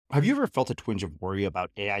Have you ever felt a twinge of worry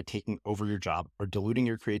about AI taking over your job or diluting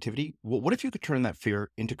your creativity? Well, what if you could turn that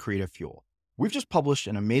fear into creative fuel? We've just published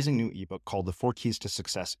an amazing new ebook called The 4 Keys to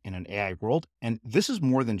Success in an AI World, and this is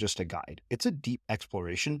more than just a guide. It's a deep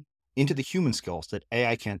exploration into the human skills that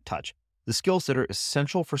AI can't touch, the skills that are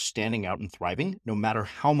essential for standing out and thriving, no matter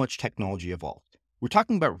how much technology evolves. We're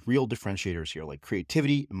talking about real differentiators here, like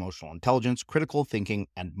creativity, emotional intelligence, critical thinking,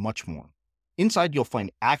 and much more. Inside, you'll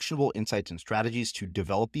find actionable insights and strategies to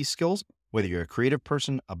develop these skills, whether you're a creative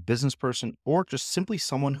person, a business person, or just simply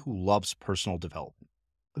someone who loves personal development.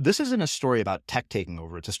 This isn't a story about tech taking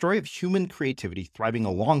over. It's a story of human creativity thriving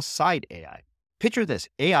alongside AI. Picture this,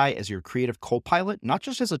 AI as your creative co-pilot, not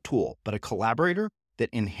just as a tool, but a collaborator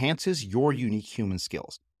that enhances your unique human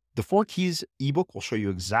skills. The 4 Keys ebook will show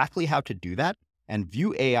you exactly how to do that and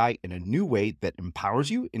view AI in a new way that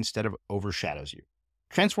empowers you instead of overshadows you.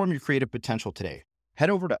 Transform your creative potential today. Head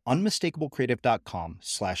over to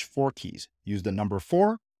unmistakablecreative.com/4keys. Use the number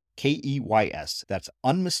 4, KEYS. That's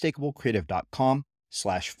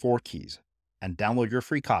unmistakablecreative.com/4keys and download your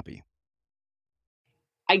free copy.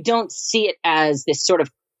 I don't see it as this sort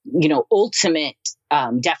of, ultimate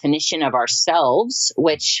definition of ourselves,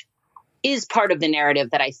 which is part of the narrative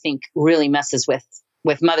that I think really messes with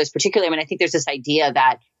mothers particularly. I mean, I think there's this idea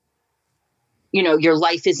that your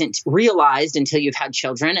life isn't realized until you've had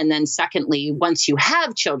children. And then secondly, once you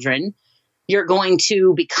have children, you're going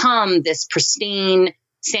to become this pristine,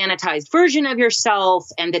 sanitized version of yourself.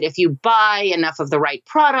 And that if you buy enough of the right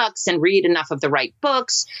products and read enough of the right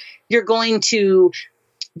books, you're going to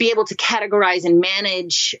be able to categorize and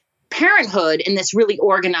manage parenthood in this really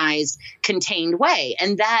organized, contained way.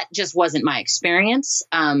 And that just wasn't my experience.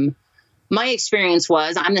 My experience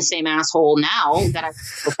was I'm the same asshole now that I was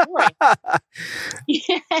before.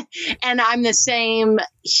 And I'm the same,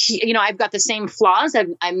 I've got the same flaws.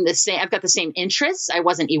 I'm the same. I've got the same interests. I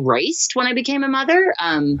wasn't erased when I became a mother.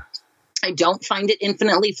 I don't find it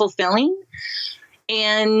infinitely fulfilling.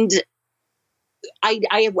 And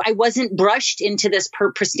I wasn't brushed into this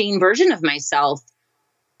pristine version of myself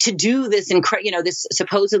to do this, this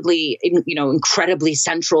supposedly, incredibly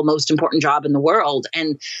central, most important job in the world.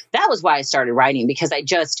 And that was why I started writing, because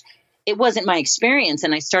it wasn't my experience.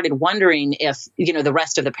 And I started wondering if, the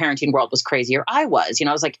rest of the parenting world was crazy or I was.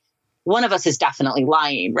 I was like, one of us is definitely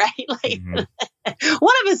lying, right? Like,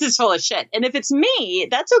 one of us is full of shit. And if it's me,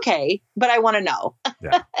 that's okay, but I want to know.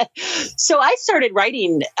 Yeah. So I started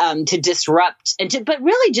writing to disrupt but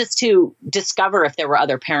really just to discover if there were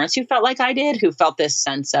other parents who felt like I did, who felt this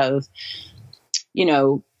sense of,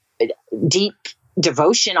 deep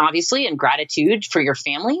devotion, obviously, and gratitude for your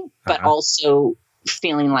family, but also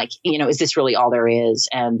feeling like, is this really all there is?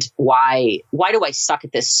 And why do I suck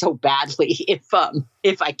at this so badly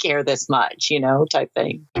if I care this much, type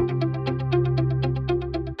thing.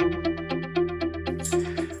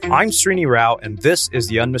 I'm Srini Rao, and this is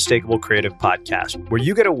the Unmistakable Creative Podcast, where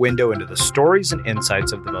you get a window into the stories and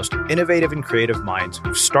insights of the most innovative and creative minds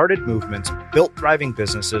who've started movements, built thriving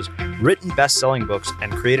businesses, written best-selling books,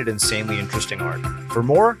 and created insanely interesting art. For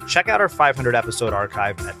more, check out our 500-episode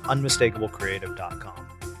archive at unmistakablecreative.com.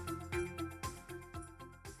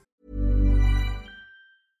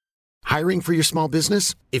 Hiring for your small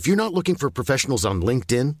business? If you're not looking for professionals on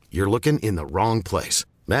LinkedIn, you're looking in the wrong place.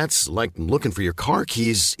 That's like looking for your car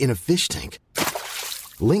keys in a fish tank.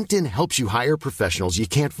 LinkedIn helps you hire professionals you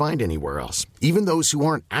can't find anywhere else, even those who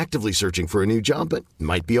aren't actively searching for a new job but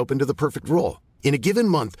might be open to the perfect role. In a given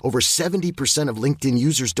month, over 70% of LinkedIn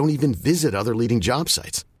users don't even visit other leading job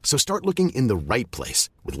sites. So start looking in the right place.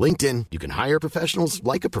 With LinkedIn, you can hire professionals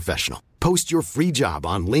like a professional. Post your free job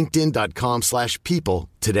on linkedin.com/people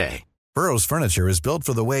today. Burrow's furniture is built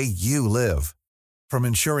for the way you live. From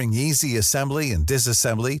ensuring easy assembly and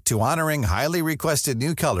disassembly to honoring highly requested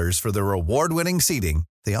new colors for their award-winning seating,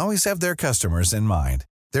 they always have their customers in mind.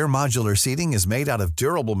 Their modular seating is made out of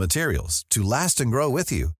durable materials to last and grow with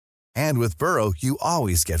you. And with Burrow, you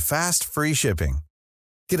always get fast, free shipping.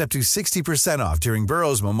 Get up to 60% off during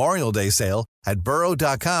Burrow's Memorial Day sale at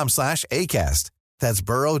burrow.com/ACAST. That's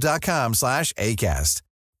burrow.com/ACAST.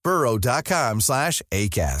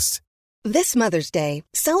 burrow.com/ACAST. This Mother's Day,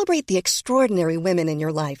 celebrate the extraordinary women in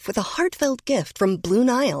your life with a heartfelt gift from Blue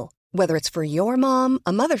Nile. Whether it's for your mom,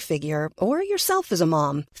 a mother figure, or yourself as a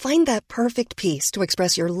mom, find that perfect piece to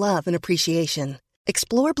express your love and appreciation.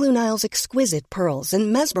 Explore Blue Nile's exquisite pearls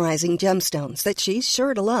and mesmerizing gemstones that she's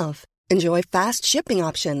sure to love. Enjoy fast shipping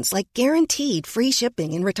options like guaranteed free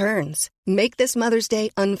shipping and returns. Make this Mother's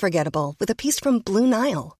Day unforgettable with a piece from Blue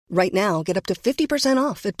Nile. Right now, get up to 50%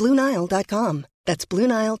 off at BlueNile.com. That's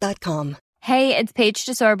BlueNile.com. Hey, it's Paige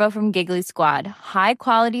DeSorbo from Giggly Squad. High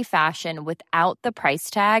quality fashion without the price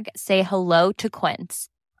tag. Say hello to Quince.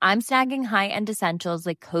 I'm snagging high-end essentials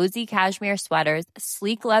like cozy cashmere sweaters,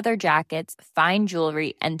 sleek leather jackets, fine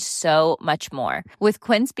jewelry, and so much more. With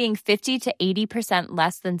Quince being 50 to 80%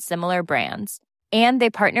 less than similar brands. And they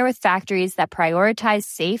partner with factories that prioritize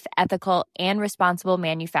safe, ethical, and responsible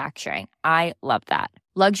manufacturing. I love that.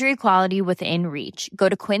 Luxury quality within reach. Go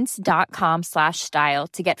to quince.com/style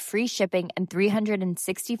to get free shipping and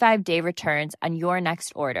 365-day returns on your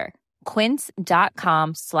next order.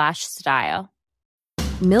 Quince.com/style.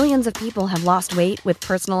 Millions of people have lost weight with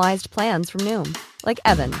personalized plans from Noom. Like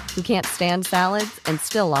Evan, who can't stand salads and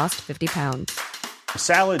still lost 50 pounds.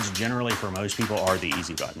 Salads generally for most people are the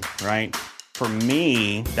easy button, right? For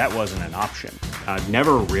me, that wasn't an option. I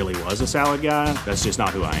never really was a salad guy. That's just not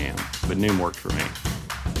who I am. But Noom worked for me.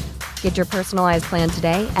 Get your personalized plan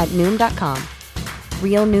today at Noom.com.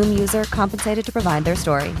 Real Noom user compensated to provide their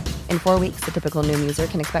story. In 4 weeks, the typical Noom user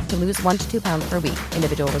can expect to lose 1 to 2 pounds per week.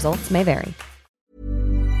 Individual results may vary.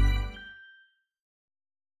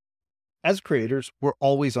 As creators, we're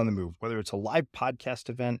always on the move. Whether it's a live podcast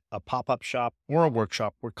event, a pop-up shop, or a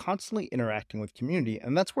workshop, we're constantly interacting with community,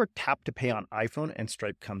 and that's where Tap to Pay on iPhone and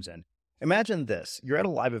Stripe comes in. Imagine this. You're at a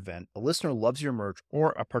live event, a listener loves your merch,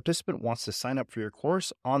 or a participant wants to sign up for your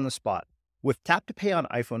course on the spot. With Tap to Pay on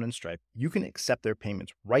iPhone and Stripe, you can accept their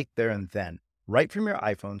payments right there and then, right from your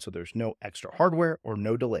iPhone, so there's no extra hardware or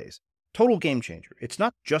no delays. Total game changer. It's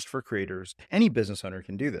not just for creators. Any business owner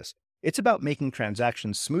can do this. It's about making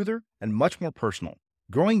transactions smoother and much more personal,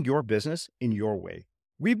 growing your business in your way.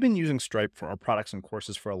 We've been using Stripe for our products and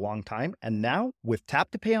courses for a long time, and now with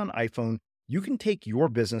Tap to Pay on iPhone, you can take your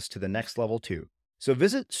business to the next level too. So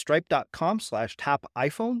visit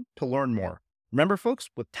stripe.com/tapiphone to learn more. Remember, folks,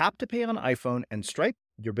 with Tap to Pay on iPhone and Stripe,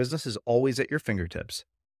 your business is always at your fingertips.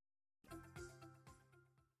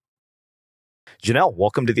 Janelle,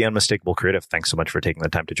 welcome to the Unmistakable Creative. Thanks so much for taking the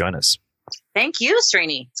time to join us. Thank you,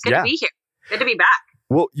 Srini. It's good to be here. Good to be back.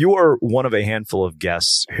 Well, you are one of a handful of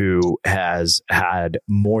guests who has had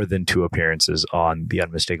more than 2 appearances on the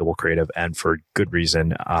Unmistakable Creative, and for good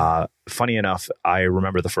reason. Funny enough, I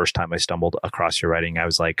remember the first time I stumbled across your writing, I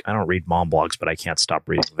was like, I don't read mom blogs, but I can't stop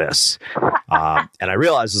reading this. And I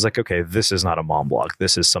realized, I was like, okay, this is not a mom blog.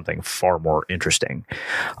 This is something far more interesting.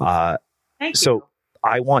 Thank you. So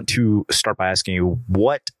I want to start by asking you,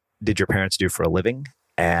 what did your parents do for a living?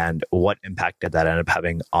 And what impact did that end up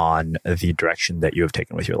having on the direction that you have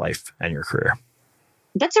taken with your life and your career?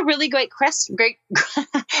 That's a really great question.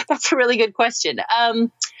 That's a really good question.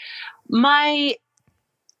 My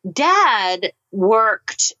dad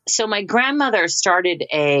worked. So my grandmother started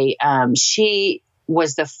she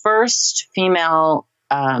was the first female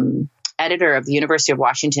editor of the University of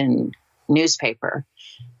Washington newspaper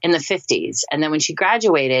in the 50s. And then when she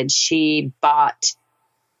graduated, she bought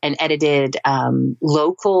and edited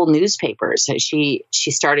local newspapers. So she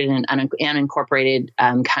started in an unincorporated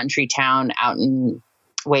country town out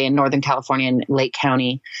way in Northern California in Lake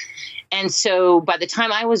County. And so by the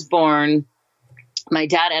time I was born, my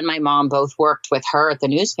dad and my mom both worked with her at the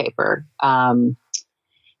newspaper. And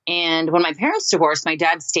when my parents divorced, my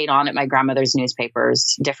dad stayed on at my grandmother's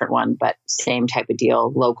newspapers, different one, but same type of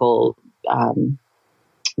deal, local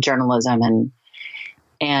journalism.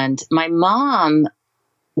 And my mom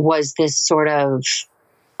was this sort of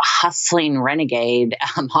hustling renegade,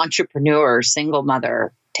 entrepreneur, single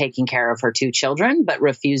mother, taking care of her 2 children, but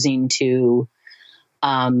refusing to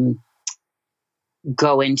go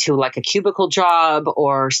into like a cubicle job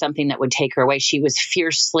or something that would take her away. She was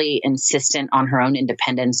fiercely insistent on her own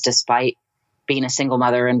independence, despite being a single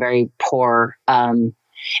mother and very poor. And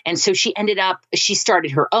so she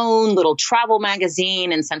started her own little travel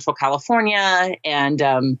magazine in Central California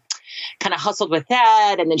and kind of hustled with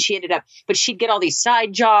that. And then she ended up, but she'd get all these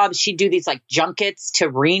side jobs. She'd do these like junkets to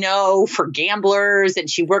Reno for gamblers. And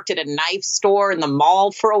she worked at a knife store in the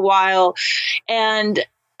mall for a while. And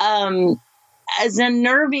as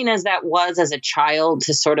unnerving as that was as a child,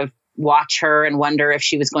 to sort of watch her and wonder if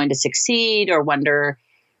she was going to succeed or wonder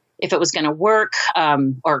if it was going to work,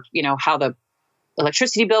 or, how the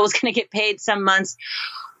electricity bill was going to get paid some months.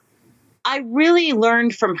 I really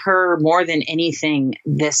learned from her more than anything,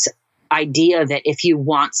 this idea that if you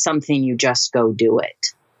want something, you just go do it,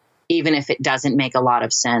 even if it doesn't make a lot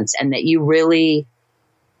of sense, and that you really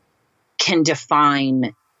can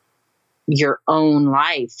define your own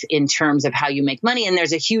life in terms of how you make money. And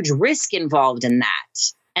there's a huge risk involved in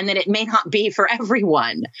that, and that it may not be for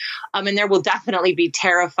everyone. And there will definitely be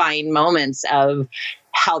terrifying moments of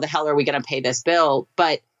how the hell are we going to pay this bill?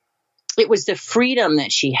 But it was the freedom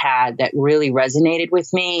that she had that really resonated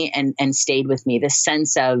with me and stayed with me. The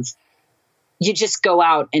sense of, you just go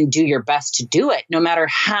out and do your best to do it, no matter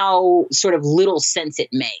how sort of little sense it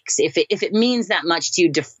makes. If it means that much to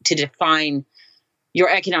you to define your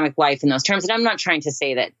economic life in those terms. And I'm not trying to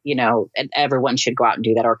say that, everyone should go out and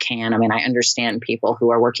do that or can. I mean, I understand people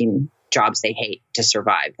who are working jobs they hate to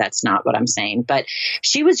survive. That's not what I'm saying. But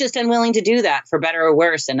she was just unwilling to do that, for better or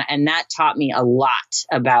worse. And that taught me a lot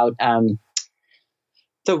about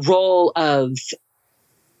the role of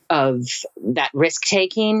that risk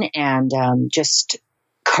taking and just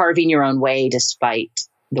carving your own way despite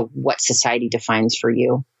what society defines for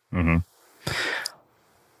you. Mm-hmm.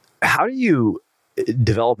 How do you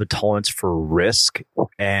develop a tolerance for risk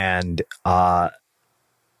and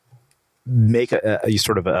make a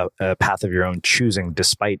sort of a path of your own choosing,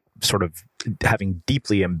 despite sort of having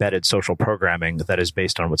deeply embedded social programming that is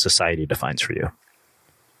based on what society defines for you?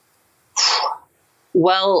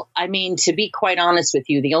 Well, I mean, to be quite honest with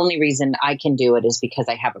you, the only reason I can do it is because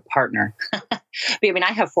I have a partner. I mean,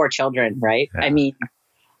 I have 4 children, right? Yeah. I mean,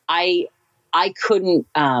 I couldn't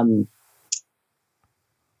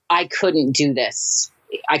do this.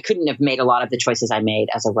 I couldn't have made a lot of the choices I made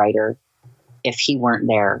as a writer if he weren't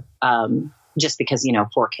there. Just because,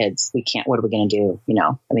 4 kids, we can't, what are we going to do?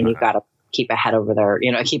 I mean, you've got to keep a head over their,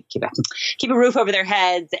 keep a roof over their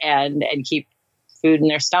heads and keep food in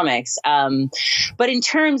their stomachs. But in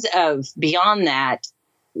terms of beyond that,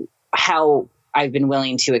 how I've been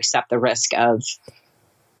willing to accept the risk of,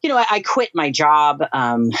 I quit my job.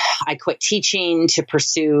 I quit teaching to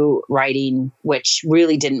pursue writing, which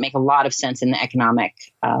really didn't make a lot of sense in the economic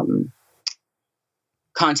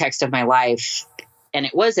context of my life. And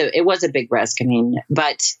it was a big risk. I mean,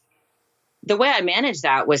 but the way I managed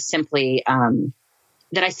that was simply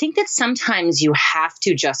that I think that sometimes you have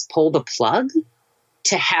to just pull the plug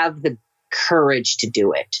to have the courage to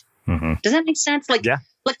do it. Mm-hmm. Does that make sense? I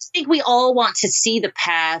think we all want to see the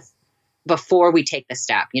path before we take the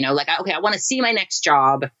step, I want to see my next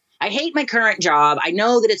job. I hate my current job. I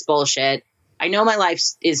know that it's bullshit. I know my life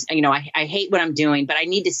is, I hate what I'm doing, but I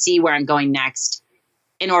need to see where I'm going next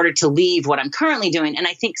in order to leave what I'm currently doing. And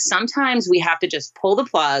I think sometimes we have to just pull the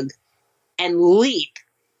plug and leap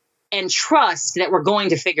and trust that we're going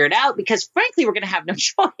to figure it out, because frankly, we're going to have no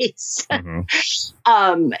choice.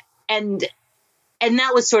 Mm-hmm. And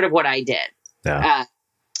that was sort of what I did. Yeah.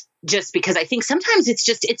 Just because I think sometimes it's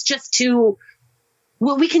just too,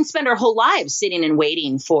 well, we can spend our whole lives sitting and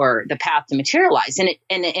waiting for the path to materialize. And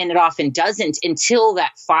it often doesn't until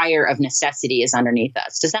that fire of necessity is underneath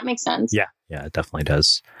us. Does that make sense? Yeah, it definitely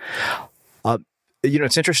does.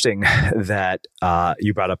 It's interesting that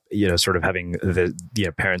you brought up, sort of having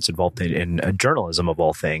the parents involved in journalism of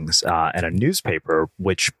all things and a newspaper,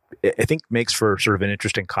 which I think makes for sort of an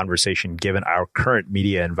interesting conversation given our current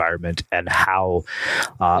media environment and how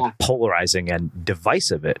polarizing and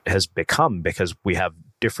divisive it has become, because we have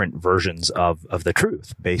different versions of the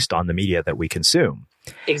truth based on the media that we consume.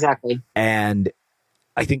 Exactly. And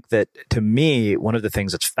I think that, to me, one of the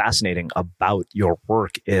things that's fascinating about your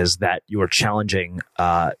work is that you are challenging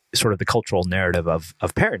sort of the cultural narrative of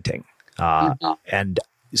parenting. Mm-hmm. And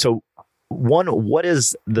so, what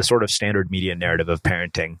is the sort of standard media narrative of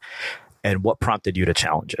parenting, and what prompted you to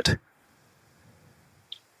challenge it?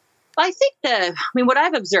 I think what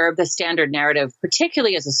I've observed, the standard narrative,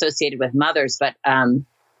 particularly is associated with mothers, but and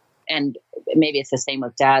maybe it's the same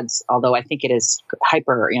with dads, although I think it is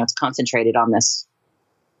it's concentrated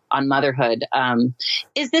on motherhood,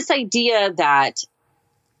 is this idea that,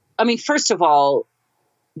 first of all,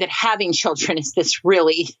 that having children is this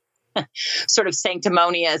really sort of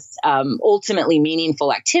sanctimonious, ultimately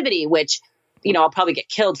meaningful activity, which, I'll probably get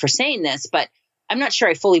killed for saying this, but I'm not sure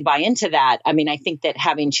I fully buy into that. I mean, I think that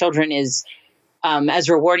having children is as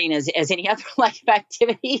rewarding as any other life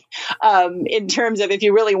activity, in terms of if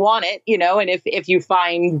you really want it, and if you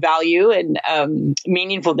find value and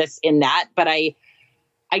meaningfulness in that. But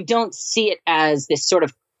I don't see it as this sort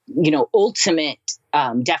of, ultimate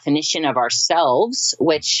definition of ourselves,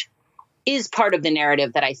 which is part of the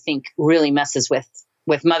narrative that I think really messes with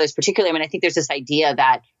mothers particularly. I think there's this idea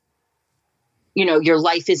that, your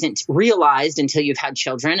life isn't realized until you've had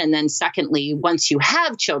children. And then secondly, once you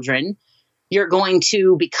have children, you're going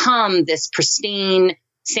to become this pristine,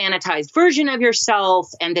 sanitized version of yourself.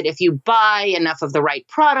 And that if you buy enough of the right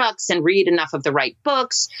products and read enough of the right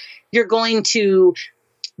books, you're going to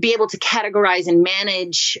be able to categorize and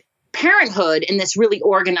manage parenthood in this really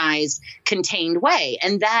organized, contained way.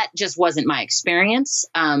 And that just wasn't my experience.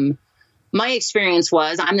 my experience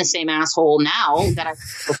was I'm the same asshole now that I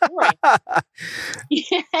was before.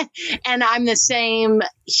 And I'm the same,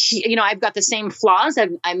 I've got the same flaws.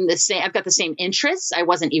 I've got the same interests. I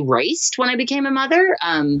wasn't erased when I became a mother.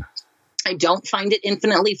 I don't find it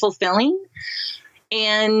infinitely fulfilling.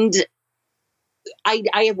 And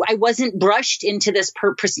I wasn't brushed into this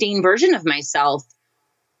pristine version of myself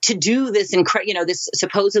to do this this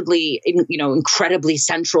supposedly, incredibly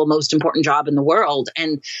central, most important job in the world.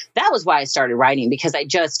 And that was why I started writing, because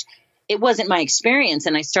it wasn't my experience.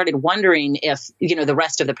 And I started wondering if, the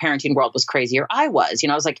rest of the parenting world was crazy or I was.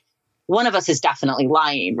 I was like, one of us is definitely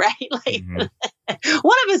lying, right? Like,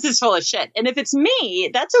 one of us is full of shit. And if it's me,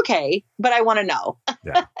 that's okay, but I want to know.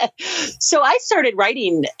 Yeah. So I started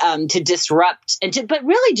writing to disrupt but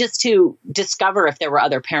really just to discover if there were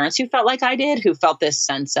other parents who felt like I did, who felt this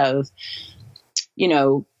sense of,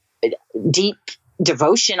 deep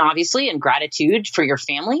devotion, obviously, and gratitude for your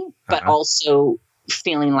family, but also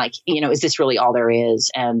feeling like, is this really all there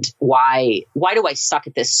is? And why do I suck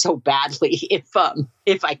at this so badly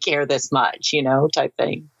if I care this much, type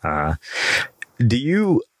thing. Do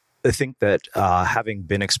you think that having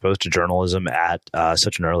been exposed to journalism at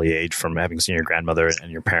such an early age, from having seen your grandmother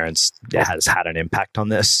and your parents, has had an impact on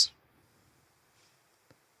this?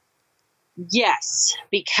 Yes,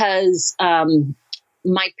 because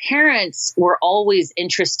my parents were always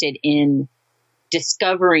interested in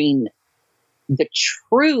discovering the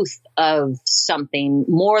truth of something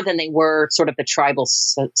more than they were sort of the tribal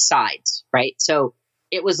sides, right? So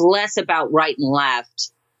it was less about right and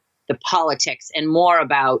left, the politics, and more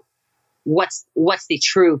about what's the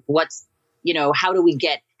truth, how do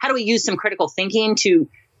we use some critical thinking to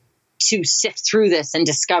sift through this and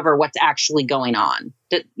discover what's actually going on.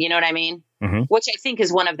 You know what I mean? Mm-hmm. Which I think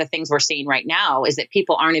is one of the things we're seeing right now, is that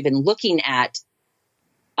people aren't even looking at,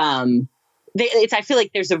 I feel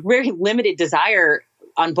like there's a very limited desire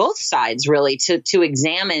on both sides, really, to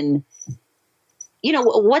examine,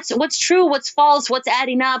 what's true, what's false, what's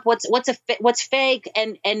adding up, what's fake,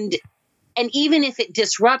 and even if it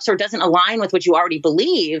disrupts or doesn't align with what you already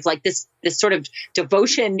believe, like this sort of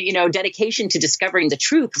devotion, dedication to discovering the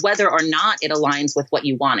truth, whether or not it aligns with what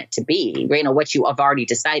you want it to be, what you have already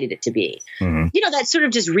decided it to be. Mm-hmm. That sort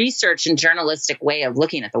of just research and journalistic way of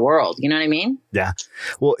looking at the world. You know what I mean? Yeah.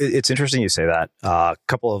 Well, it's interesting you say that. A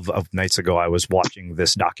couple of nights ago, I was watching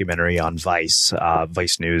this documentary on Vice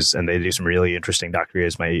News, and they do some really interesting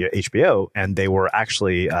documentaries on HBO. And they were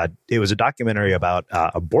actually, it was a documentary about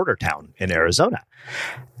a border town in Arizona.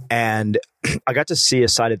 And I got to see a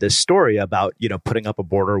side of this story about, putting up a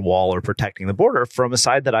border wall or protecting the border from a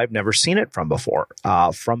side that I've never seen it from before,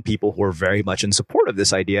 from people who are very much in support of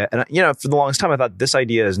this idea. And, for the longest time, I thought this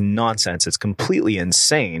idea is nonsense. It's completely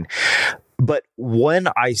insane. But when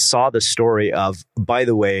I saw the story of, by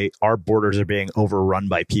the way, our borders are being overrun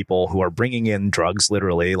by people who are bringing in drugs,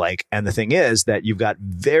 literally, and the thing is that you've got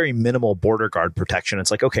very minimal border guard protection.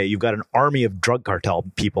 It's like, okay, you've got an army of drug cartel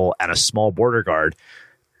people and a small border guard.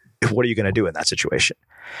 What are you going to do in that situation?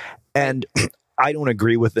 And I don't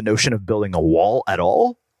agree with the notion of building a wall at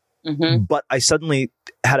all. Mm-hmm. But I suddenly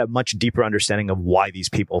had a much deeper understanding of why these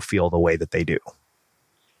people feel the way that they do.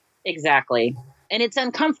 Exactly. And it's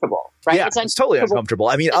uncomfortable, right? Yeah, it's totally uncomfortable.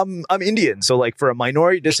 I mean, I'm Indian. So for a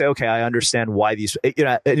minority to say, okay, I understand why these,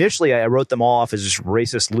 initially I wrote them all off as just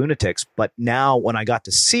racist lunatics. But now when I got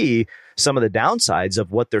to see some of the downsides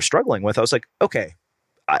of what they're struggling with, I was like, okay,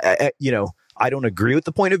 I don't agree with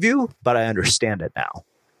the point of view, but I understand it now.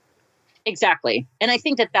 Exactly. And I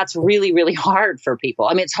think that that's really, really hard for people.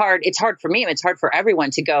 I mean, it's hard for me. It's hard for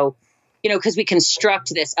everyone to go, because we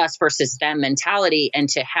construct this us versus them mentality, and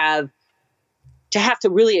to have to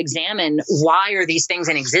really examine, why are these things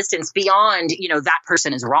in existence beyond, that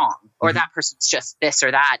person is wrong, or mm-hmm. that person's just this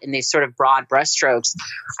or that, in these sort of broad brushstrokes.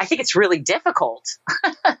 I think it's really difficult.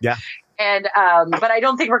 Yeah. And, but I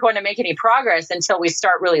don't think we're going to make any progress until we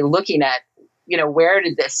start really looking at, where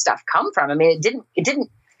did this stuff come from? I mean, it didn't,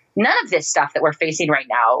 none of this stuff that we're facing right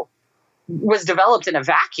now was developed in a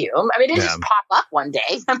vacuum. I mean, it didn't just pop up one day.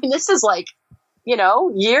 I mean, this is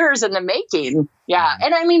years in the making. Yeah. Mm-hmm.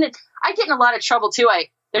 And I mean, I get in a lot of trouble too.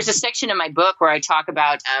 There's a section in my book where I talk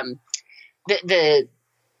about, I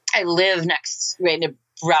live next in a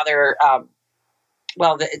rather,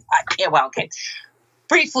 okay.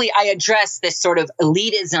 Briefly, I address this sort of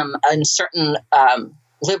elitism in certain,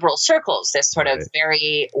 liberal circles, this sort of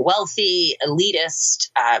very wealthy,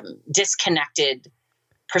 elitist, disconnected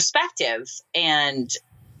perspective. And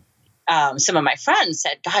some of my friends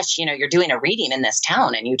said, gosh, you're doing a reading in this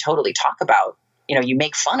town and you totally talk about, you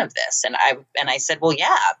make fun of this. And I said, well,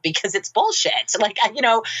 yeah, because it's bullshit. Like,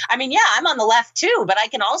 yeah, I'm on the left too, but I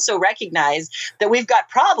can also recognize that we've got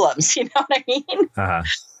problems. You know what I mean? Uh-huh.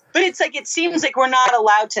 But it's like, it seems like we're not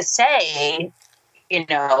allowed to say,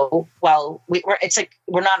 well, it's like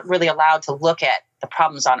we're not really allowed to look at the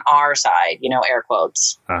problems on our side, air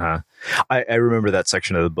quotes. Uh-huh. I remember that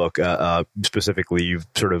section of the book, specifically, you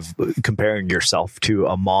sort of comparing yourself to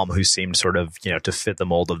a mom who seemed sort of, to fit the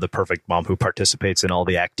mold of the perfect mom who participates in all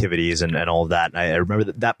the activities and all of that. And I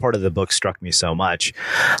remember that part of the book struck me so much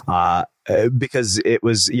because it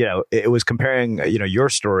was, it was comparing, your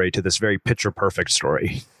story to this very picture perfect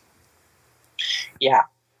story. Yeah,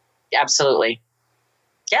 absolutely.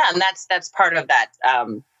 Yeah. And that's part of that,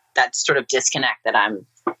 that sort of disconnect that I'm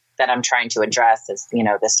trying to address is,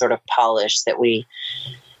 this sort of polish that we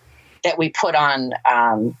put on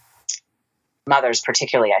mothers,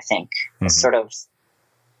 particularly, I think, this sort of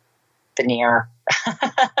veneer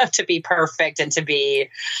to be perfect and to be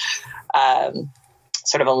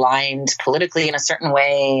sort of aligned politically in a certain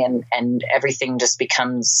way, and everything just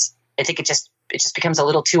becomes, I think it just becomes a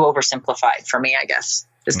little too oversimplified for me, I guess,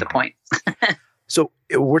 is the point. So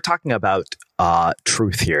we're talking about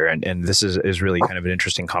truth here, and this is really kind of an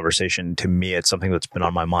interesting conversation to me. It's something that's been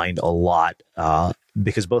on my mind a lot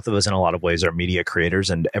because both of us in a lot of ways are media creators,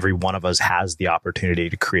 and every one of us has the opportunity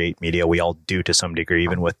to create media. We all do to some degree,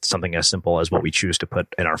 even with something as simple as what we choose to put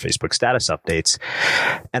in our Facebook status updates.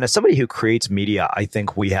 And as somebody who creates media, I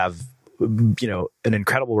think we have an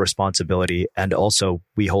incredible responsibility, and also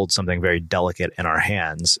we hold something very delicate in our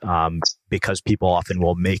hands because people often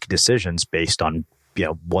will make decisions based on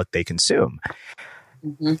what they consume.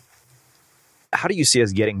 Mm-hmm. How do you see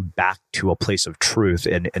us getting back to a place of truth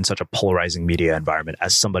in such a polarizing media environment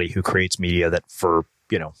as somebody who creates media that, for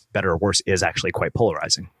better or worse, is actually quite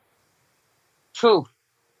polarizing? True.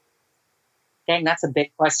 Dang, that's a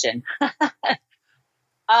big question.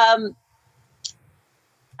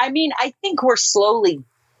 I think we're slowly,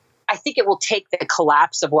 I think it will take the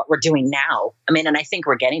collapse of what we're doing now. And I think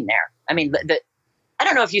we're getting there. I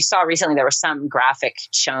don't know if you saw recently, there was some graphic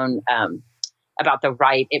shown about the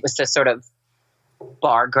right. It was the sort of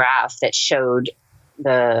bar graph that showed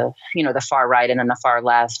the far right and then the far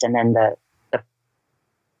left, and then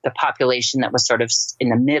the population that was sort of in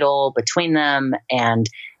the middle between them, and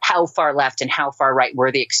how far left and how far right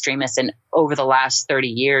were the extremists. And over the last 30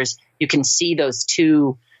 years, you can see those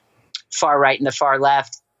two, far right and the far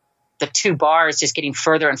left, the two bars just getting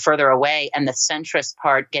further and further away, and the centrist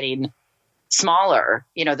part getting smaller,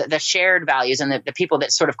 the shared values and the people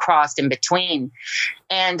that sort of crossed in between.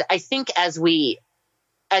 And I think as we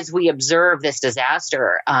observe this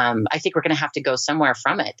disaster, I think we're going to have to go somewhere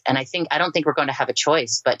from it. And I don't think we're going to have a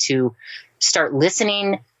choice but to start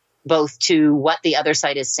listening both to what the other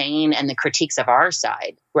side is saying and the critiques of our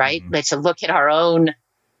side, right? Mm-hmm. Like to look at our own,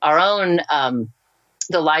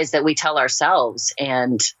 the lies that we tell ourselves.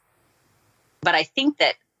 But I think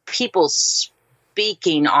that people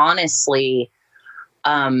speaking honestly,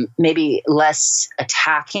 maybe less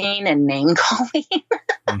attacking and name calling,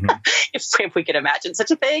 mm-hmm. if we could imagine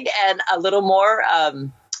such a thing, and a little more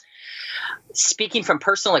speaking from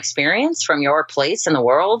personal experience from your place in the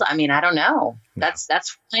world. I don't know. Yeah.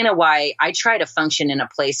 That's kind of why I try to function in a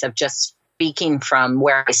place of just speaking from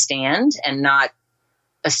where I stand and not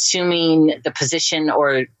assuming the position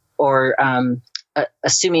or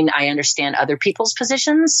assuming I understand other people's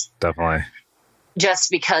positions. Definitely.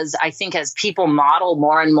 Just because I think as people model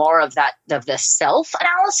more and more of the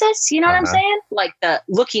self-analysis, you know what I'm saying? Like the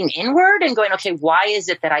looking inward and going, okay, why is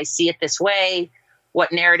it that I see it this way?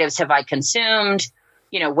 What narratives have I consumed?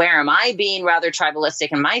 Where am I being rather tribalistic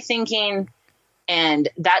in my thinking? And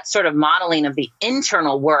that sort of modeling of the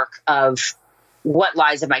internal work of what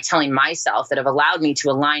lies am I telling myself that have allowed me to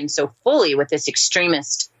align so fully with this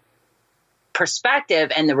extremist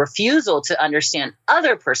perspective and the refusal to understand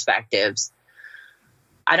other perspectives.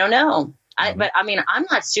 I don't know. But I'm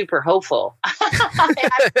not super hopeful. I'm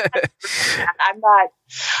not,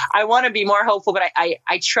 I want to be more hopeful, but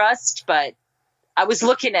I trust, but I was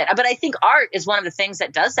looking at, but I think art is one of the things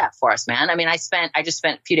that does that for us, man. I just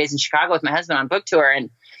spent a few days in Chicago with my husband on book tour, and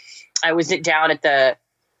I was down at the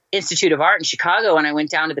Institute of Art in Chicago, and I went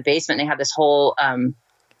down to the basement and they had this whole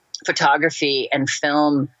photography and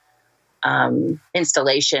film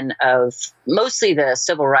installation of mostly the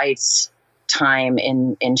civil rights time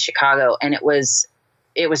in Chicago. And it was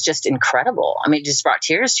just incredible. It just brought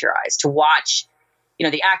tears to your eyes to watch,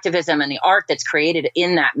 the activism and the art that's created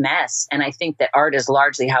in that mess. And I think that art is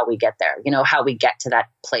largely how we get there, how we get to that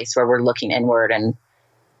place where we're looking inward and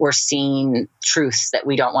we're seeing truths that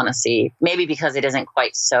we don't want to see, maybe because it isn't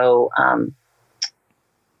quite so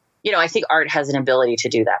I think art has an ability to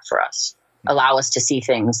do that for us, allow us to see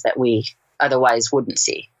things that we otherwise wouldn't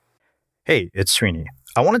see. Hey, it's Srini.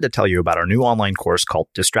 I wanted to tell you about our new online course called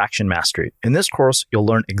Distraction Mastery. In this course, you'll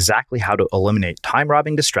learn exactly how to eliminate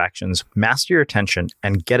time-robbing distractions, master your attention,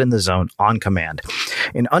 and get in the zone on command.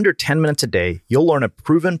 In under 10 minutes a day, you'll learn a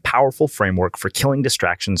proven, powerful framework for killing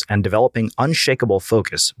distractions and developing unshakable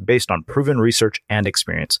focus based on proven research and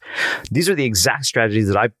experience. These are the exact strategies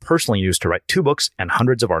that I've personally used to write 2 books and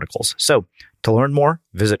hundreds of articles. So, to learn more,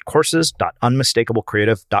 visit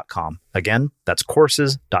courses.unmistakablecreative.com. Again, that's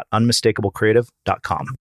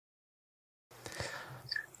courses.unmistakablecreative.com.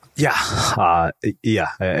 I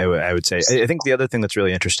would say. I think the other thing that's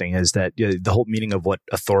really interesting is that the whole meaning of what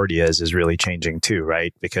authority is really changing too,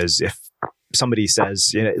 right? Because if somebody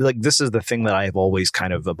says, this is the thing that I've always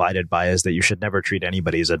kind of abided by, is that you should never treat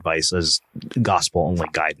anybody's advice as gospel-only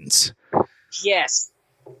guidance. Yes.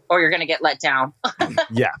 Or you're going to get let down.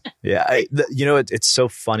 Yeah. It's so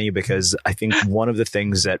funny because I think one of the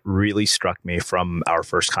things that really struck me from our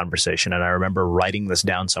first conversation, and I remember writing this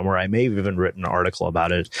down somewhere, I may have even written an article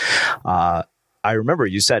about it. I remember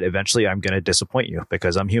you said, eventually I'm going to disappoint you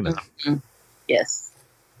because I'm human. Mm-hmm. Yes.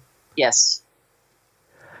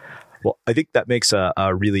 Well, I think that makes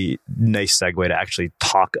a really nice segue to actually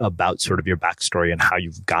talk about sort of your backstory and how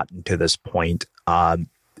you've gotten to this point. I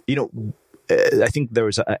think there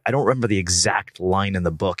was, I don't remember the exact line in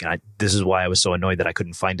the book, and this is why I was so annoyed that I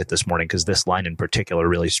couldn't find it this morning, because this line in particular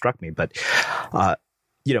really struck me. But, I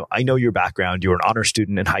know your background. You were an honor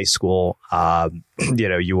student in high school.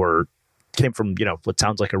 You came from, what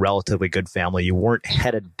sounds like a relatively good family. You weren't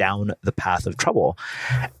headed down the path of trouble.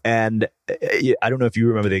 And I don't know if you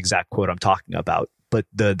remember the exact quote I'm talking about, but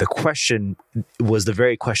the question was the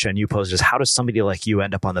very question you posed, is how does somebody like you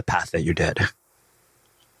end up on the path that you did?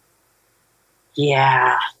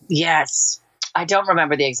 Yeah. Yes. I don't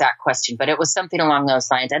remember the exact question, but it was something along those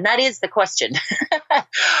lines. And that is the question.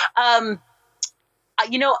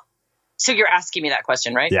 So you're asking me that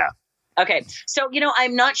question, right? Yeah. Okay. So,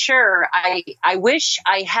 I'm not sure. I wish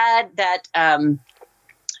I had that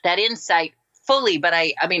insight fully, but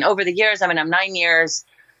I mean, over the years, I'm 9 years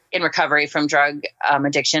in recovery from drug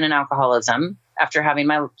addiction and alcoholism after having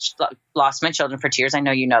lost my children for 2 years. I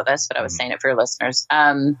know you know this, but I was saying it for your listeners.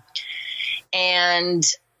 And,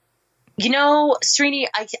 Srini,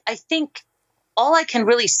 I think all I can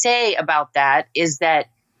really say about that is that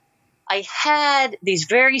I had these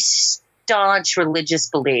very staunch religious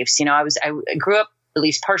beliefs. I grew up at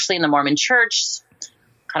least partially in the Mormon church,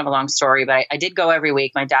 kind of a long story, but I did go every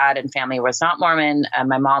week. My dad and family was not Mormon.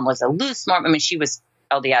 My mom was a loose Mormon. I mean, she was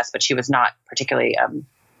LDS, but she was not particularly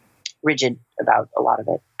rigid about a lot of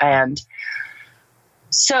it. And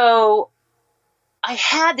so I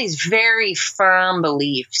had these very firm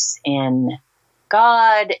beliefs in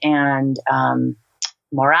God and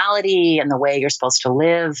morality and the way you're supposed to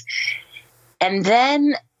live. And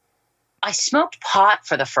then I smoked pot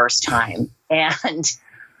for the first time and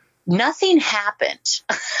nothing happened.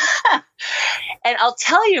 And I'll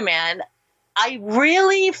tell you, man, I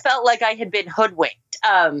really felt like I had been hoodwinked.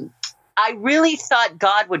 I really thought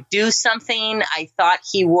God would do something. I thought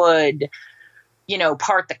he would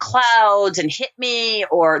part the clouds and hit me,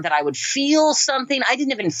 or that I would feel something. I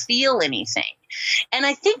didn't even feel anything. And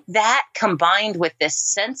I think that combined with this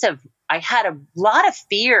sense of, I had a lot of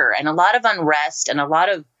fear and a lot of unrest and a lot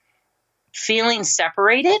of feeling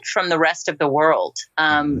separated from the rest of the world.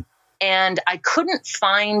 And I couldn't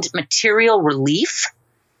find material relief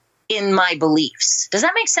in my beliefs. Does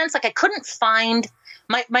that make sense? Like I couldn't find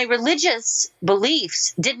my religious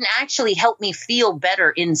beliefs didn't actually help me feel better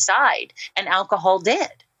inside, and alcohol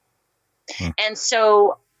did. And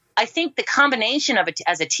so I think the combination of it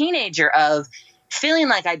as a teenager of feeling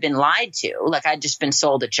like I'd been lied to, like I'd just been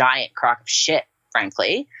sold a giant crock of shit,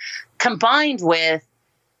 frankly, combined with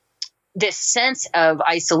this sense of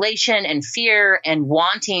isolation and fear and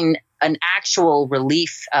wanting an actual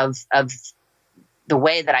relief of the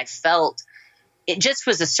way that I felt, it just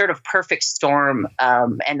was a sort of perfect storm.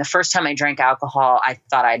 And the first time I drank alcohol, I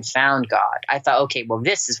thought I'd found God. I thought, okay, well,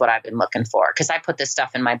 this is what I've been looking for, because I put this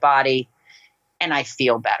stuff in my body and I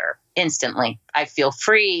feel better instantly. I feel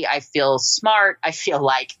free. I feel smart. I feel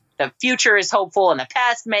like the future is hopeful and the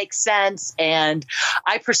past makes sense. And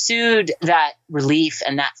I pursued that relief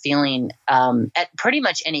and that feeling at pretty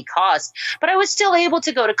much any cost. But I was still able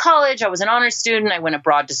to go to college. I was an honor student. I went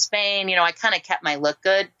abroad to Spain. I kind of kept my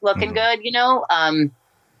looking good.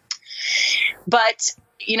 But,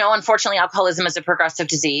 unfortunately, alcoholism is a progressive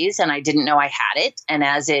disease, and I didn't know I had it. And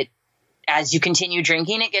as you continue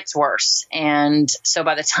drinking, it gets worse. And so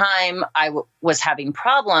by the time I was having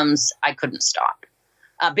problems, I couldn't stop.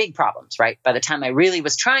 big problems, right? By the time I really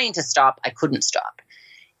was trying to stop, I couldn't stop.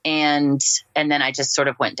 And then I just sort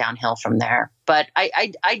of went downhill from there. But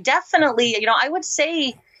I definitely, I would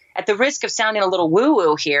say, at the risk of sounding a little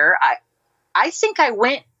woo-woo here, I think I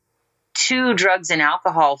went to drugs and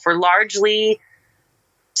alcohol for largely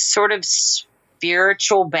sort of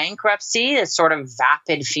spiritual bankruptcy, a sort of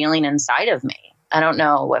vapid feeling inside of me. I don't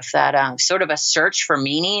know if that sort of a search for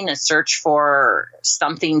meaning, a search for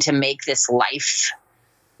something to make this life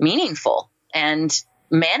meaningful and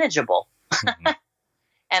manageable. Mm-hmm.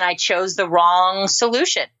 And I chose the wrong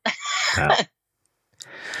solution. Yeah.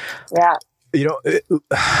 Yeah.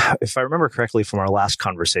 If I remember correctly from our last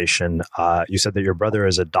conversation, you said that your brother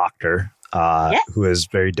is a doctor who is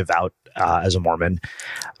very devout as a Mormon.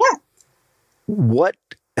 Yeah. What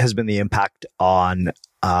has been the impact on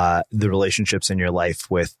the relationships in your life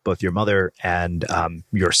with both your mother and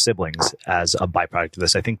your siblings as a byproduct of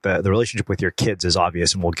this? I think the relationship with your kids is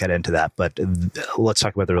obvious, and we'll get into that. But let's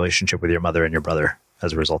talk about the relationship with your mother and your brother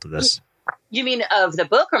as a result of this. You mean of the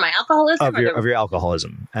book or my alcoholism? Of your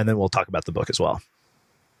alcoholism. And then we'll talk about the book as well.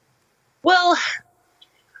 Well,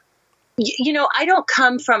 I don't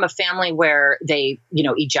come from a family where they,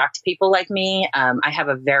 eject people like me. I have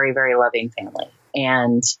a very, very loving family.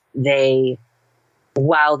 And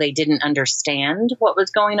while they didn't understand what was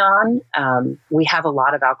going on, we have a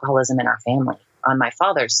lot of alcoholism in our family on my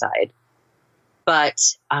father's side. But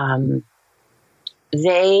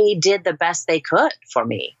they did the best they could for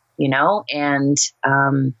me, and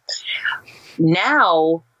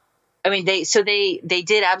now, I mean, they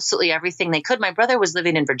did absolutely everything they could. My brother was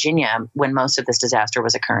living in Virginia when most of this disaster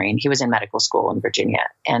was occurring. He was in medical school in Virginia,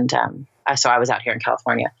 and so I was out here in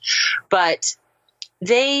California. But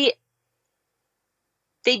they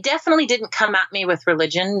definitely didn't come at me with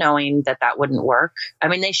religion knowing that wouldn't work. I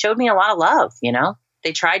mean, they showed me a lot of love,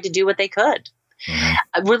 They tried to do what they could.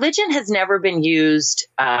 Mm-hmm. Religion has never been used.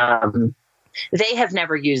 They have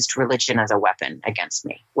never used religion as a weapon against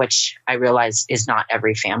me, which I realize is not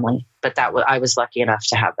every family, but I was lucky enough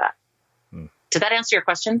to have that. Mm. Did that answer your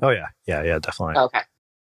question? Oh, yeah. Yeah, definitely. Okay.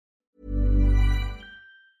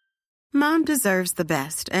 Mom deserves the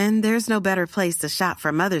best, and there's no better place to shop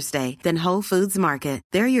for Mother's Day than Whole Foods Market.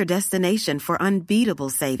 They're your destination for unbeatable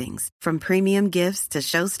savings, from premium gifts to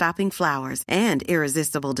show-stopping flowers and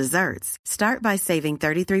irresistible desserts. Start by saving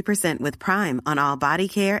 33% with Prime on all body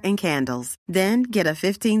care and candles. Then get a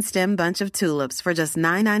 15-stem bunch of tulips for just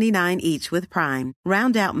 $9.99 each with Prime.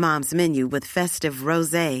 Round out Mom's menu with festive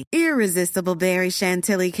rosé, irresistible berry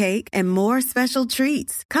chantilly cake, and more special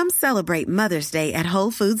treats. Come celebrate Mother's Day at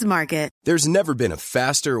Whole Foods Market. There's never been a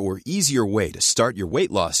faster or easier way to start your weight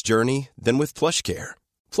loss journey than with PlushCare.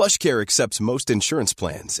 PlushCare accepts most insurance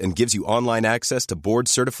plans and gives you online access to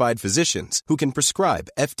board-certified physicians who can prescribe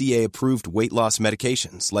FDA-approved weight loss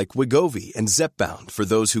medications like Wegovy and Zepbound for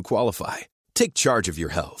those who qualify. Take charge of your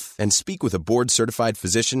health and speak with a board-certified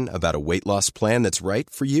physician about a weight loss plan that's right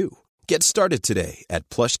for you. Get started today at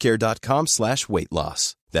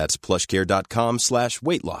plushcare.com/weight-loss. That's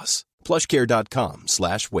plushcare.com/weight-loss.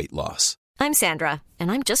 plushcare.com/weight-loss. I'm Sandra,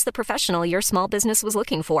 and I'm just the professional your small business was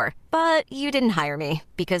looking for. But you didn't hire me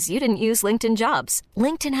because you didn't use LinkedIn Jobs.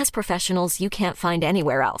 LinkedIn has professionals you can't find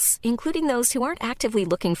anywhere else, including those who aren't actively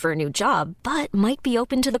looking for a new job, but might be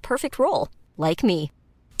open to the perfect role, like me.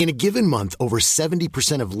 In a given month, over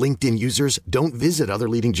 70% of LinkedIn users don't visit other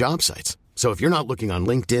leading job sites. So if you're not looking on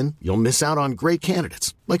LinkedIn, you'll miss out on great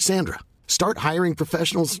candidates like Sandra. Start hiring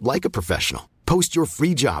professionals like a professional. Post your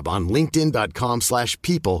free job on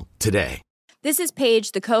linkedin.com/people today. This is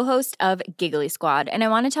Paige, the co-host of Giggly Squad, and I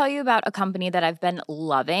want to tell you about a company that I've been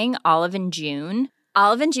loving, Olive & June.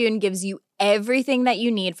 Olive & June gives you everything that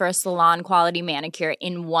you need for a salon-quality manicure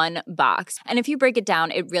in one box. And if you break it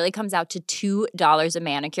down, it really comes out to $2 a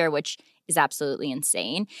manicure, which is absolutely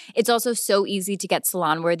insane. It's also so easy to get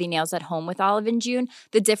salon-worthy nails at home with Olive & June.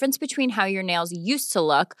 The difference between how your nails used to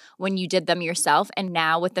look when you did them yourself and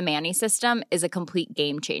now with the Mani system is a complete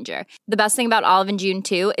game changer. The best thing about Olive & June,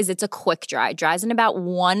 too, is it's a quick dry. Dries in about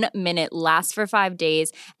 1 minute, lasts for 5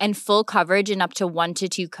 days, and full coverage in up to 1 to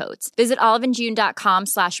 2 coats. Visit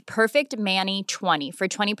oliveandjune.com/perfectmani20 for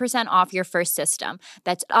 20% off your first system.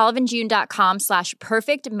 That's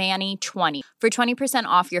oliveandjune.com/perfectmani20 for 20%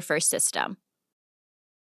 off your first system.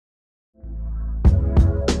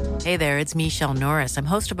 Hey there, it's Michelle Norris. I'm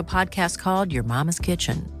host of a podcast called Your Mama's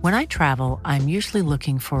Kitchen. When I travel, I'm usually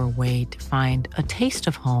looking for a way to find a taste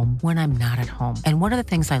of home when I'm not at home. And one of the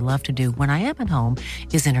things I love to do when I am at home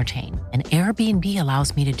is entertain. And Airbnb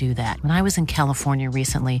allows me to do that. When I was in California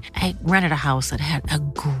recently, I rented a house that had a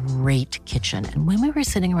great kitchen. And when we were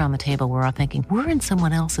sitting around the table, we were all thinking, we're in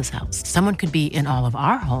someone else's house. Someone could be in all of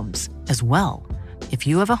our homes as well. If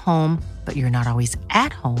you have a home, but you're not always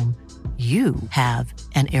at home, you have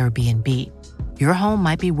an Airbnb. Your home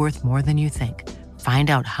might be worth more than you think.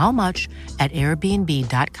 Find out how much at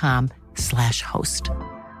airbnb.com/host.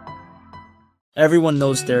 Everyone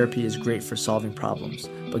knows therapy is great for solving problems,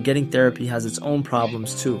 but getting therapy has its own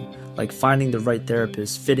problems too, like finding the right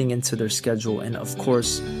therapist, fitting into their schedule, and of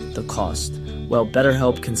course, the cost. Well,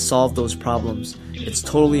 BetterHelp can solve those problems. It's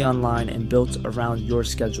totally online and built around your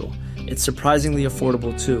schedule. It's surprisingly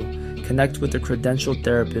affordable too. Connect with a credentialed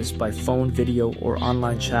therapist by phone, video, or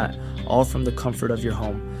online chat, all from the comfort of your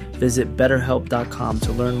home. Visit BetterHelp.com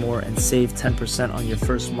to learn more and save 10% on your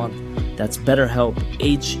first month. That's BetterHelp,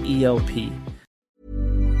 H-E-L-P.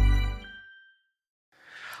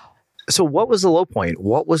 So what was the low point?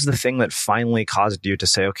 What was the thing that finally caused you to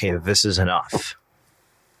say, okay, this is enough?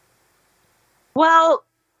 Well,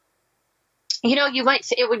 you know, you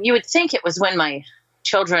would think it was when my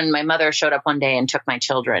mother showed up one day and took my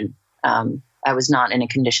children. I was not in a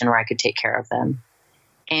condition where I could take care of them.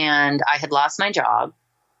 And I had lost my job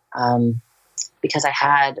because I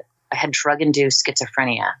had drug-induced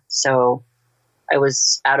schizophrenia. So I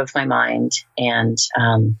was out of my mind. And so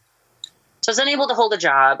I was unable to hold a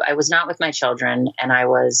job. I was not with my children. And I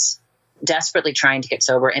was desperately trying to get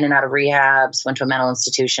sober, in and out of rehabs, went to a mental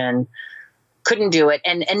institution. Couldn't do it.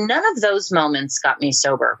 And none of those moments got me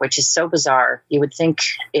sober, which is so bizarre. You would think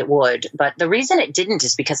it would. But the reason it didn't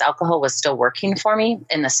is because alcohol was still working for me,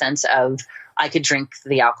 in the sense of I could drink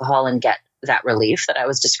the alcohol and get that relief that I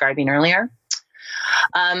was describing earlier.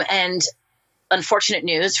 And unfortunate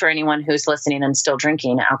news for anyone who's listening and still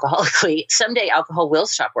drinking alcoholically, someday alcohol will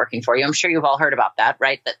stop working for you. I'm sure you've all heard about that,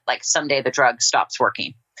 right? That like someday the drug stops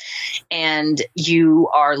working and you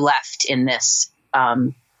are left in this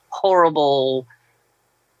horrible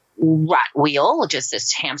rat wheel, just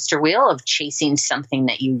this hamster wheel of chasing something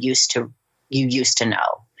that you used to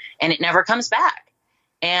know, and it never comes back.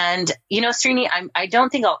 And, you know, Srini, I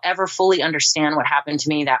don't think I'll ever fully understand what happened to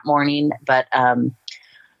me that morning, but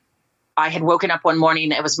I had woken up one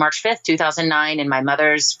morning, it was March 5th, 2009, in my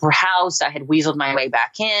mother's house. I had weaseled my way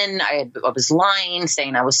back in. I was lying,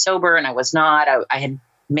 saying I was sober, and I was not. I had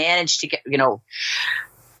managed to get,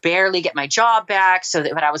 barely get my job back,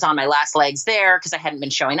 but I was on my last legs there because I hadn't been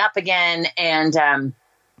showing up again. And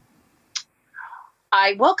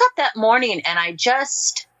I woke up that morning and I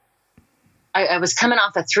was coming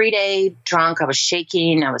off a 3-day drunk. I was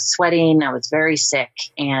shaking, I was sweating, I was very sick,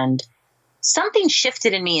 and something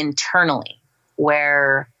shifted in me internally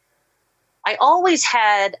where I always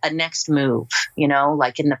had a next move,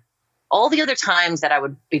 like in all the other times that I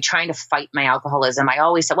would be trying to fight my alcoholism, I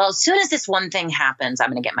always said, well, as soon as this one thing happens, I'm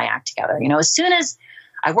going to get my act together. As soon as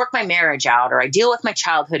I work my marriage out, or I deal with my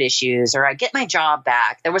childhood issues, or I get my job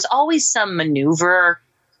back, there was always some maneuver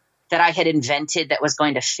that I had invented that was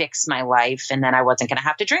going to fix my life. And then I wasn't going to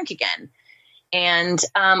have to drink again. And,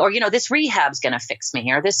 this rehab's going to fix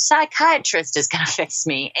me, or this psychiatrist is going to fix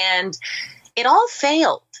me. And it all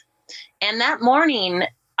failed. And that morning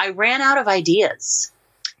I ran out of ideas.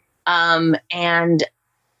 And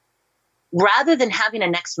rather than having a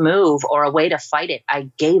next move or a way to fight it, I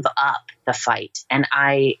gave up the fight and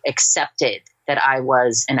I accepted that I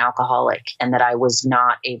was an alcoholic and that I was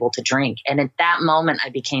not able to drink. And at that moment,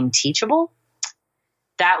 I became teachable.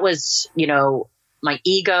 That was, my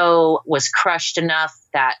ego was crushed enough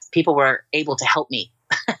that people were able to help me.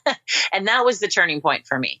 And that was the turning point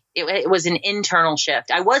for me. It was an internal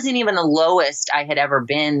shift. I wasn't even the lowest I had ever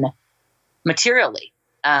been materially.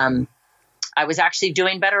 I was actually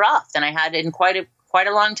doing better off than I had in quite a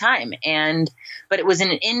long time. But it was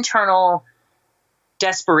an internal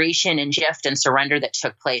desperation and shift and surrender that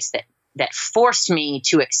took place that forced me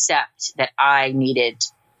to accept that I needed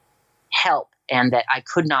help and that I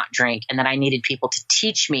could not drink and that I needed people to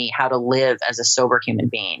teach me how to live as a sober human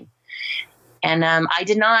being. And I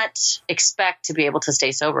did not expect to be able to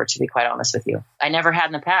stay sober, to be quite honest with you. I never had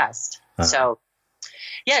in the past. Uh-huh. So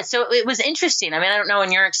it was interesting. I mean, I don't know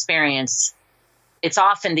in your experience, it's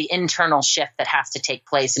often the internal shift that has to take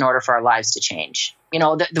place in order for our lives to change.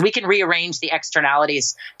 We can rearrange the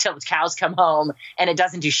externalities till the cows come home and it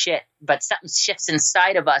doesn't do shit, but something shifts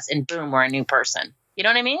inside of us and boom, we're a new person. You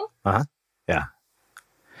know what I mean? Uh-huh. Yeah.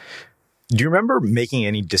 Do you remember making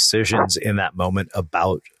any decisions in that moment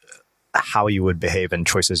about how you would behave and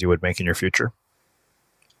choices you would make in your future?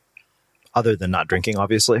 Other than not drinking,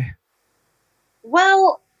 obviously.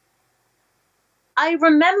 Well, I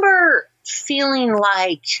remember feeling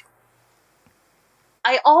like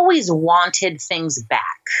I always wanted things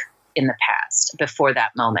back in the past before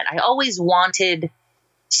that moment. I always wanted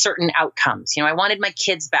certain outcomes. You know, I wanted my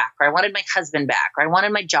kids back, or I wanted my husband back, or I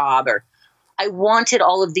wanted my job, or I wanted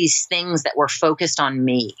all of these things that were focused on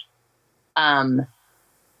me. And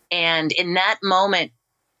in that moment,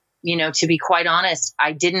 you know, to be quite honest,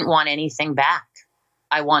 I didn't want anything back.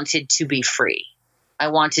 I wanted to be free. I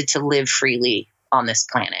wanted to live freely on this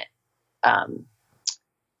planet,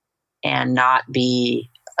 and not be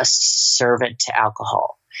a servant to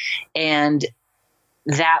alcohol. And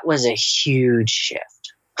that was a huge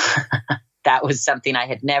shift. That was something I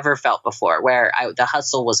had never felt before, where the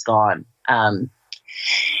hustle was gone.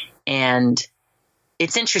 And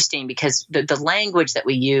it's interesting because the language that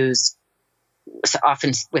we use so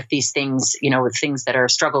often with these things, you know, with things that are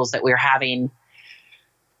struggles that we're having,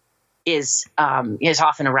 is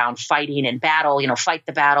often around fighting and battle, you know, fight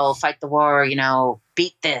the battle, fight the war, you know,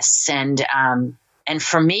 beat this. And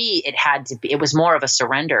for me, it was more of a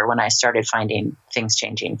surrender when I started finding things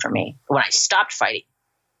changing for me. When I stopped fighting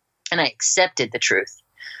and I accepted the truth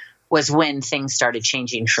was when things started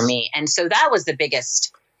changing for me. And so that was the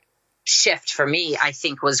biggest shift for me, I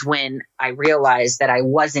think, was when I realized that I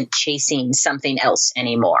wasn't chasing something else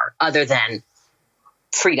anymore other than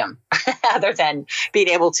freedom, other than being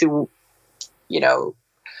able to, you know,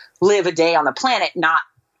 live a day on the planet, not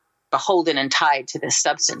beholden and tied to this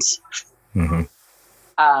substance.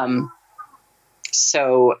 Mm-hmm.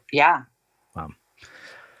 So, yeah. Wow.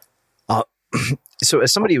 So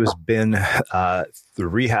as somebody who's been through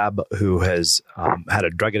rehab, who has had a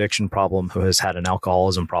drug addiction problem, who has had an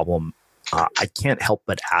alcoholism problem, I can't help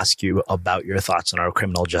but ask you about your thoughts on our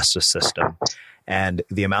criminal justice system and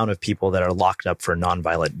the amount of people that are locked up for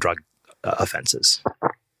nonviolent drug offenses.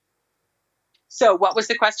 So what was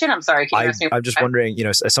the question? I'm sorry. Can you ask me? I'm just wondering, you know,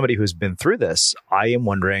 as somebody who's been through this, I am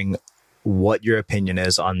wondering what your opinion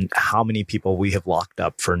is on how many people we have locked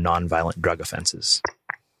up for nonviolent drug offenses.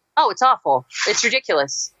 Oh, it's awful. It's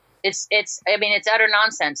ridiculous. It's utter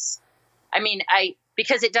nonsense.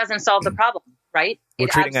 Because it doesn't solve the problem, right? We're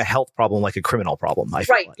treating a health problem like a criminal problem. I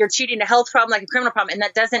feel right. like. You're treating a health problem like a criminal problem. And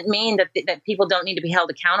that doesn't mean that people don't need to be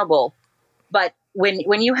held accountable. But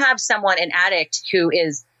when you have someone, an addict who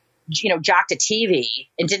is, you know, jocked a TV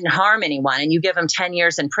and didn't harm anyone, and you give them 10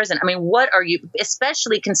 years in prison, I mean, what are you,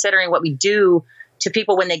 especially considering what we do to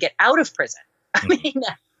people when they get out of prison?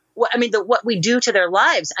 What we do to their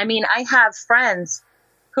lives. I mean, I have friends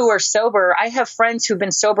who are sober. I have friends who've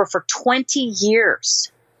been sober for 20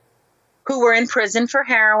 years who were in prison for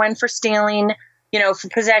heroin, for stealing, you know, for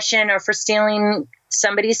possession or for stealing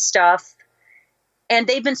somebody's stuff. And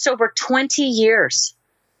they've been sober 20 years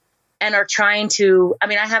and are trying to,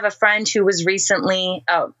 I have a friend who was recently,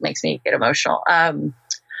 makes me get emotional.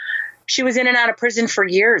 She was in and out of prison for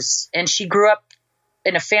years, and she grew up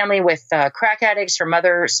in a family with crack addicts. Her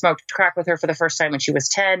mother smoked crack with her for the first time when she was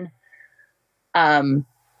 10.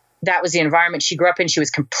 That was the environment she grew up in. She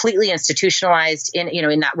was completely institutionalized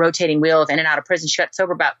in that rotating wheel of in and out of prison. She got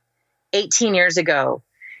sober about 18 years ago,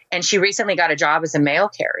 and she recently got a job as a mail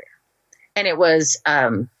carrier. And it was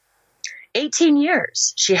 18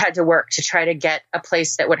 years she had to work to try to get a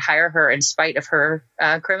place that would hire her in spite of her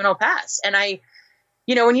criminal past. And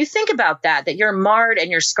when you think about that you're marred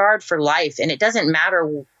and you're scarred for life, and it doesn't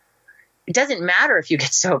matter. It doesn't matter if you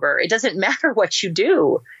get sober. It doesn't matter what you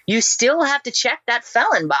do. You still have to check that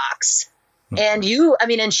felon box. And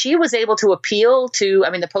and she was able to appeal to,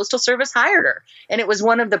 the Postal Service hired her. And it was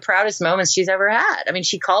one of the proudest moments she's ever had.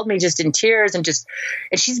 She called me just in tears and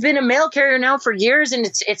she's been a mail carrier now for years, and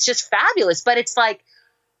it's just fabulous. But it's like,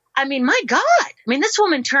 my God, this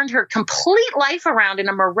woman turned her complete life around in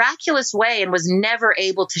a miraculous way and was never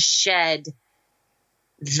able to shed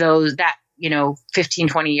 15,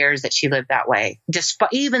 20 years that she lived that way.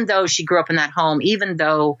 Even though she grew up in that home, even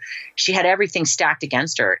though she had everything stacked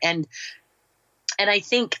against her. And I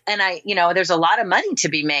think, there's a lot of money to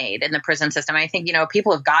be made in the prison system. I think,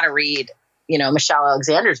 people have got to read, Michelle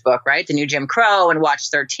Alexander's book, right? The New Jim Crow, and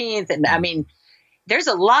watch 13th. And there's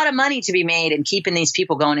a lot of money to be made in keeping these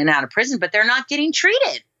people going in and out of prison, but they're not getting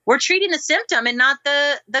treated. We're treating the symptom and not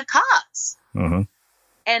the cause. Mm-hmm.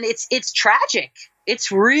 And it's tragic.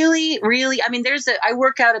 It's really, really, I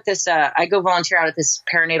work out at this, I go volunteer out at this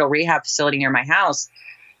perinatal rehab facility near my house,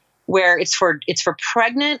 where it's for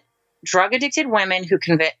pregnant drug addicted women who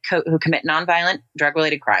commit nonviolent drug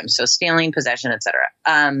related crimes, so stealing, possession, etc.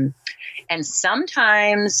 And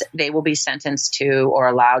sometimes they will be sentenced to or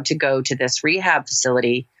allowed to go to this rehab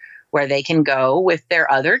facility where they can go with their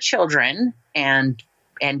other children and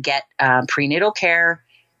get prenatal care.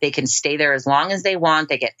 They can stay there as long as they want.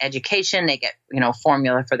 They get education. They get,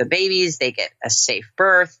 formula for the babies. They get a safe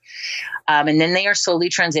birth. And then they are slowly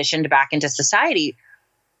transitioned back into society.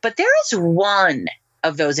 But there is one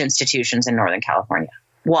of those institutions in Northern California.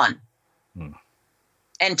 One.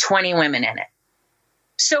 And 20 women in it.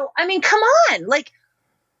 So, I mean, come on.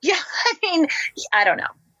 I don't know.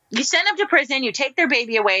 You send them to prison. You take their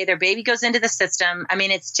baby away. Their baby goes into the system. I mean,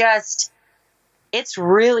 it's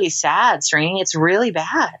really sad, Srini. It's really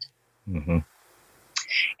bad. Mm-hmm.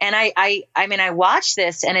 And I watch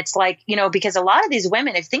this and it's like, because a lot of these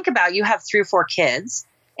women, if think about, you have 3 or 4 kids.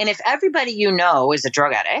 And if everybody is a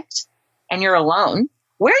drug addict and you're alone,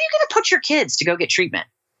 where are you going to put your kids to go get treatment?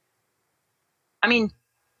 I mean,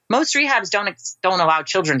 most rehabs don't allow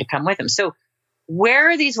children to come with them. So where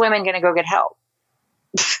are these women going to go get help?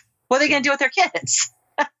 What are they going to do with their kids?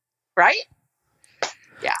 Right?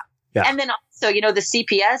 Yeah. And then also, the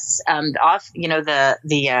CPS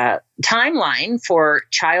the timeline for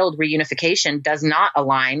child reunification does not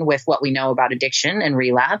align with what we know about addiction and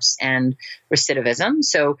relapse and recidivism.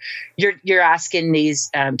 So you're asking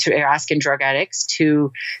you're asking drug addicts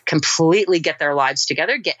to completely get their lives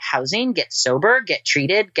together, get housing, get sober, get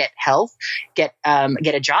treated, get health, get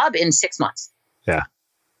a job in 6 months. Yeah.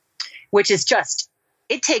 Which is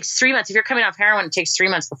it takes 3 months. If you're coming off heroin, it takes 3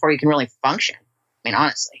 months before you can really function. I mean,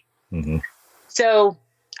 honestly. Mm-hmm. So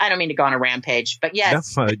I don't mean to go on a rampage, but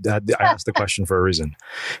yes. No, I asked the question for a reason.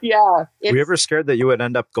 Yeah. Were you ever scared that you would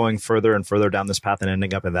end up going further and further down this path and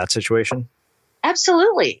ending up in that situation?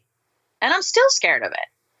 Absolutely. And I'm still scared of it.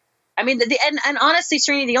 I mean, and honestly,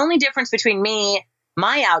 Srini, the only difference between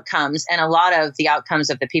my outcomes and a lot of the outcomes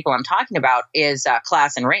of the people I'm talking about is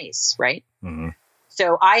class and race, right? Mm-hmm.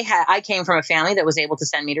 So I came from a family that was able to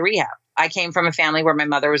send me to rehab. I came from a family where my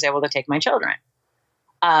mother was able to take my children.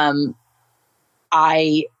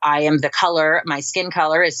 I am the color, my skin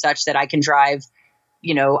color is such that I can drive,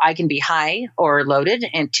 I can be high or loaded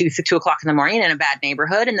and 2 o'clock in the morning in a bad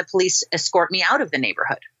neighborhood and the police escort me out of the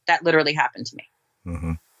neighborhood. That literally happened to me.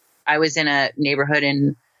 Mm-hmm. I was in a neighborhood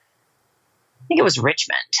I think it was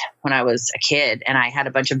Richmond when I was a kid, and I had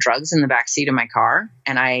a bunch of drugs in the backseat of my car,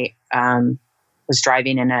 and I, was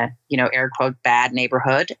driving in a, air quote, bad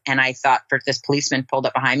neighborhood. And I thought this policeman pulled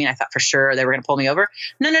up behind me and I thought for sure they were going to pull me over.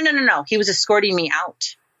 No. He was escorting me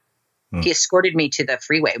out. He escorted me to the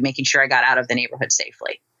freeway, making sure I got out of the neighborhood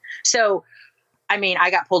safely. So, I mean,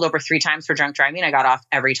 I got pulled over 3 times for drunk driving. I got off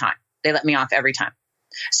every time. They let me off every time.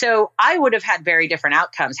 So I would have had very different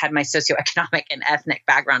outcomes had my socioeconomic and ethnic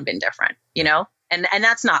background been different, and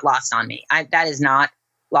that's not lost on me. That is not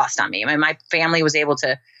lost on me. I mean, my family was able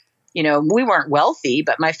to, we weren't wealthy,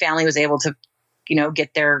 but my family was able to,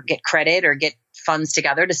 get credit or get funds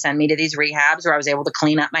together to send me to these rehabs where I was able to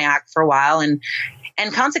clean up my act for a while. And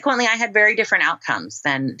consequently, I had very different outcomes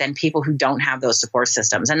than people who don't have those support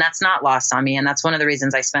systems. And that's not lost on me. And that's one of the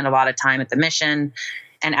reasons I spend a lot of time at the mission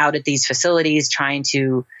and out at these facilities trying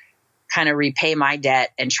to kind of repay my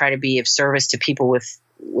debt and try to be of service to people with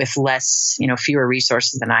less, fewer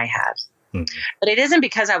resources than I had. Mm-hmm. But it isn't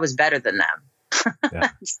because I was better than them.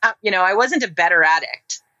 Yeah. I wasn't a better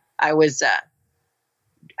addict. I was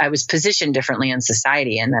positioned differently in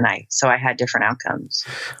society, and then I had different outcomes.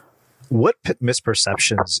 What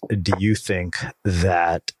misperceptions do you think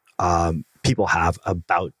that people have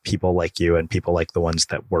about people like you and people like the ones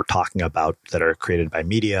that we're talking about that are created by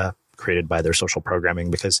media, created by their social programming?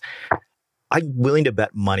 Because I'm willing to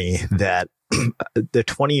bet money that the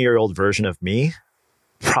 20-year-old version of me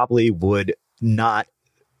probably would not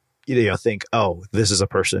think, oh, this is a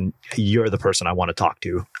person, you're the person I want to talk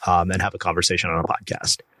to and have a conversation on a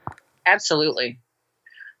podcast. Absolutely.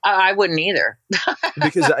 I wouldn't either.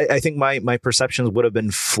 Because I think my perceptions would have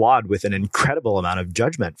been flawed with an incredible amount of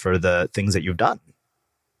judgment for the things that you've done.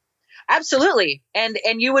 Absolutely. And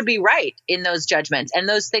you would be right in those judgments. And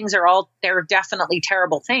those things they're definitely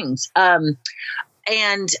terrible things. But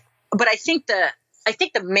I think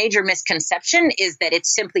the major misconception is that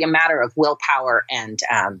it's simply a matter of willpower and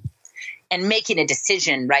making a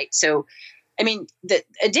decision, right? So, I mean, the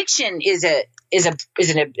addiction is a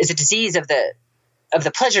disease of the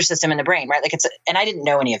pleasure system in the brain, right? And I didn't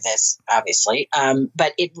know any of this, obviously,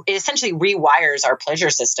 but it essentially rewires our pleasure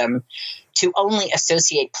system to only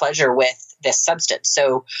associate pleasure with this substance.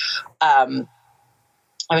 So, I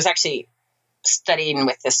was actually studying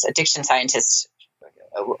with this addiction scientist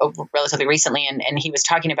relatively recently, and he was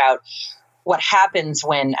talking about what happens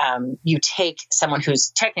when you take someone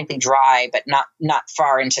who's technically dry but not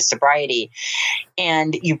far into sobriety,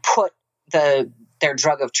 and you put their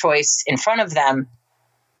drug of choice in front of them.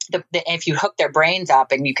 If you hook their brains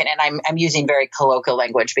up, and you can, and I'm using very colloquial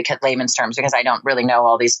language because layman's terms, because I don't really know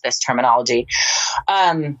all this terminology.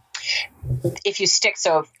 If you stick,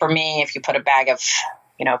 so for me, if you put a bag of,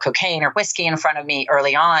 cocaine or whiskey in front of me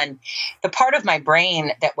early on, the part of my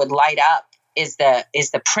brain that would light up is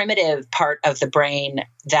the primitive part of the brain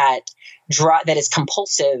that is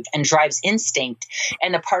compulsive and drives instinct.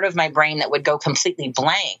 And the part of my brain that would go completely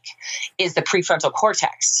blank is the prefrontal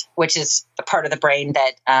cortex, which is the part of the brain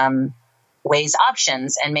that weighs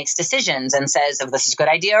options and makes decisions and says if this is a good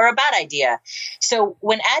idea or a bad idea. So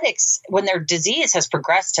when addicts, when their disease has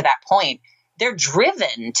progressed to that point, they're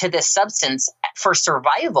driven to this substance for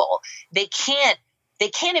survival. They can't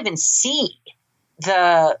even see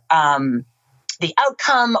the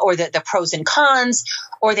outcome or the pros and cons,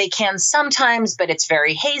 or they can sometimes, but it's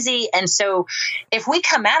very hazy. And so if we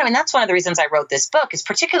come at them, and that's one of the reasons I wrote this book, is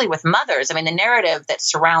particularly with mothers. I mean, the narrative that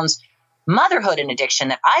surrounds motherhood and addiction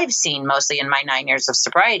that I've seen mostly in my 9 years of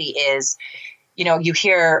sobriety is, you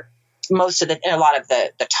hear a lot of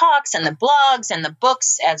the talks and the blogs and the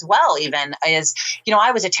books as well, even is,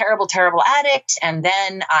 I was a terrible, terrible addict. And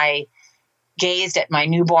then I gazed at my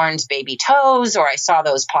newborn's baby toes, or I saw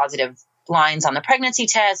those positive lines on the pregnancy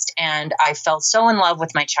test, and I fell so in love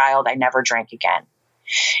with my child, I never drank again.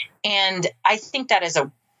 And I think that is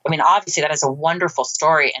obviously that is a wonderful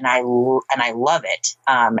story, and I love it.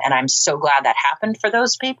 And I'm so glad that happened for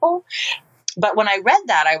those people. But when I read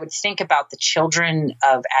that, I would think about the children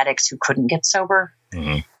of addicts who couldn't get sober,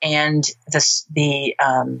 and the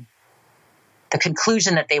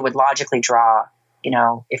conclusion that they would logically draw,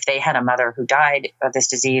 if they had a mother who died of this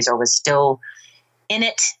disease or was still in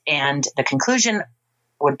it, and the conclusion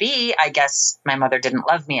would be, I guess my mother didn't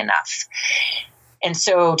love me enough. And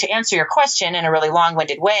so to answer your question in a really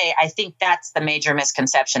long-winded way, I think that's the major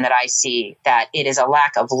misconception that I see, that it is a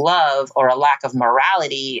lack of love or a lack of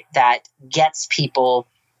morality that gets people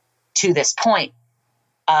to this point.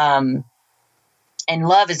 And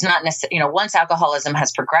love is not necessarily, once alcoholism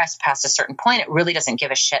has progressed past a certain point, it really doesn't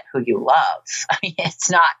give a shit who you love. I mean, that's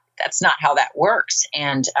not how that works.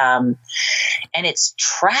 And it's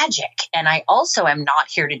tragic. And I also am not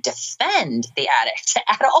here to defend the addict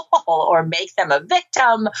at all, or make them a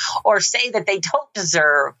victim, or say that they don't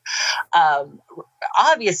deserve.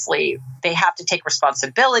 Obviously, they have to take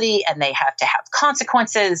responsibility, and they have to have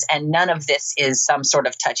consequences. And none of this is some sort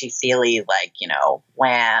of touchy-feely, like,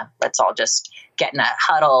 let's all just get in a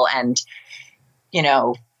huddle and,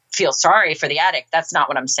 feel sorry for the addict. That's not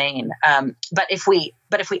what I'm saying. But if we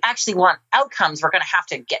actually want outcomes, we're going to have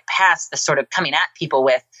to get past the sort of coming at people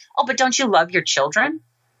with, oh, but don't you love your children?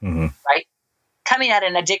 Right? Coming at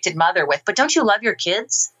an addicted mother with, but don't you love your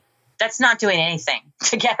kids? That's not doing anything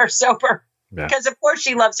to get her sober. Yeah. Because of course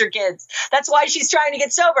she loves her kids. That's why she's trying to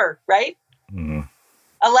get sober, right?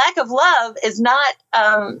 A lack of love is not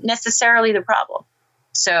necessarily the problem.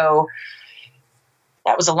 So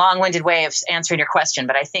that was a long-winded way of answering your question,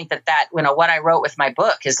 but I think that what I wrote with my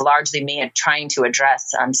book is largely me trying to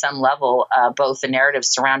address on some level both the narrative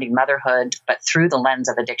surrounding motherhood, but through the lens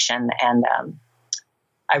of addiction. And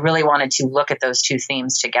I really wanted to look at those two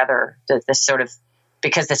themes together.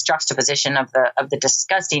 Because this juxtaposition of the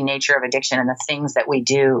disgusting nature of addiction and the things that we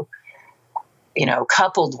do,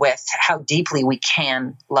 coupled with how deeply we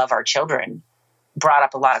can love our children, brought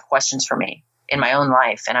up a lot of questions for me in my own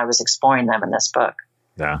life, and I was exploring them in this book.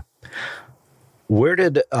 Yeah. Where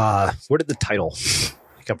did the title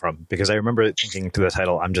come from? Because I remember thinking to the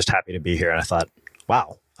title, "I'm just happy to be here," and I thought,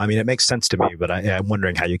 "Wow." I mean, it makes sense to me, but I'm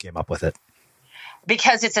wondering how you came up with it.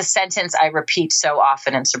 Because it's a sentence I repeat so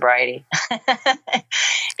often in sobriety.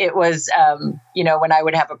 It was, when I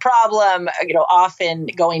would have a problem, often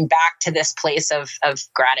going back to this place of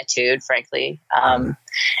gratitude, frankly,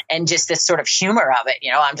 and just this sort of humor of it.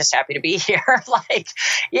 I'm just happy to be here. Like,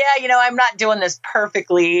 I'm not doing this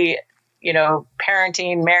perfectly,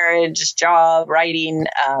 parenting, marriage, job, writing.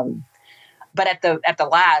 But at the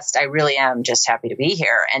last, I really am just happy to be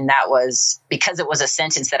here. And that was because it was a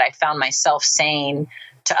sentence that I found myself saying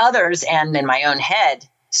to others and in my own head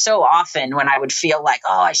so often when I would feel like,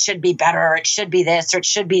 oh, I should be better, it should be this, or it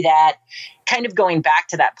should be that, kind of going back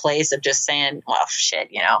to that place of just saying, well, shit,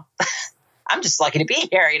 I'm just lucky to be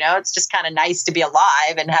here. It's just kind of nice to be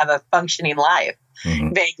alive and have a functioning life,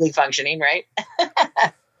 vaguely functioning, right?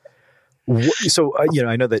 So,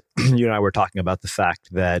 I know that you and I were talking about the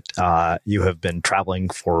fact that you have been traveling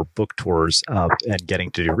for book tours and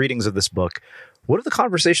getting to do readings of this book. What have the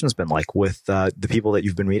conversations been like with the people that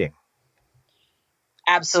you've been meeting?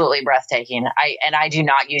 Absolutely breathtaking. I do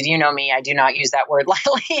not use, you know me, I do not use that word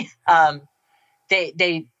lightly.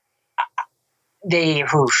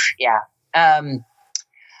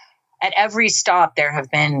 At every stop, there have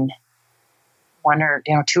been one or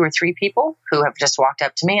two or three people who have just walked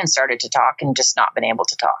up to me and started to talk and just not been able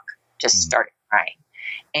to talk, just started crying.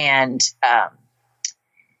 And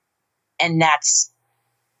that's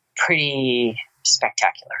pretty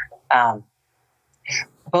spectacular.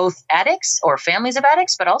 Both addicts or families of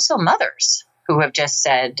addicts, but also mothers who have just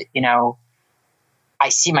said, I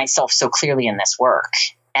see myself so clearly in this work.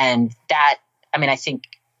 And that, I think,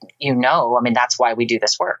 that's why we do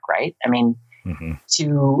this work, right?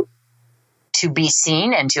 To be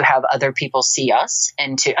seen and to have other people see us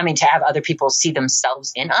and to have other people see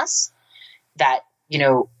themselves in us, that,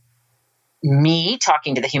 me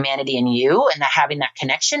talking to the humanity in you and having that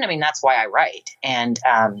connection. That's why I write. And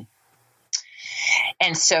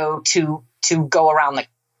so to go around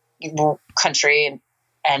the country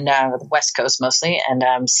and the West Coast mostly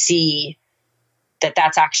and see that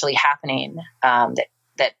that's actually happening,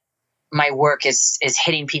 that my work is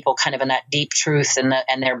hitting people kind of in that deep truth and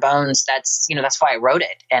their bones. That's why I wrote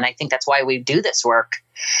it. And I think that's why we do this work.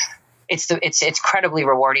 It's incredibly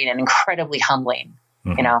rewarding and incredibly humbling,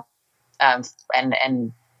 and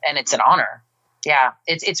it's an honor. Yeah.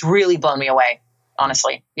 It's really blown me away,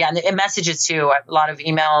 honestly. Yeah. And messages too, a lot of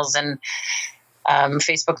emails and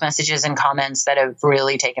Facebook messages and comments that have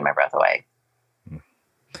really taken my breath away.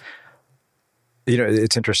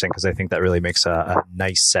 It's interesting because I think that really makes a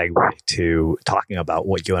nice segue to talking about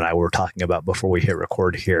what you and I were talking about before we hit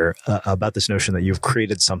record here, about this notion that you've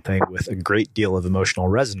created something with a great deal of emotional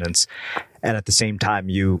resonance. And at the same time,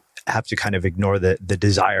 you have to kind of ignore the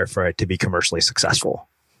desire for it to be commercially successful.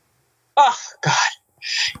 Oh, God.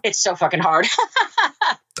 It's so fucking hard.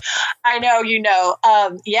 I know,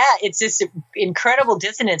 it's this incredible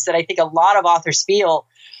dissonance that I think a lot of authors feel.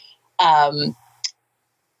 And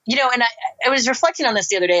I was reflecting on this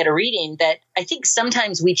the other day at a reading that I think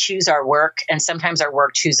sometimes we choose our work and sometimes our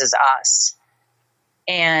work chooses us.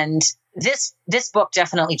 And this book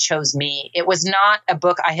definitely chose me. It was not a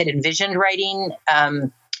book I had envisioned writing.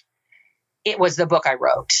 It was the book I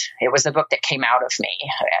wrote. It was the book that came out of me.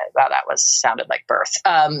 Wow, that sounded like birth.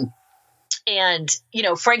 And,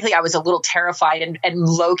 frankly, I was a little terrified and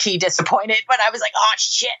low-key disappointed when I was like, oh,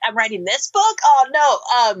 shit, I'm writing this book? Oh, no.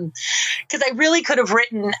 Because I really could have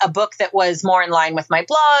written a book that was more in line with my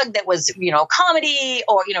blog, that was, comedy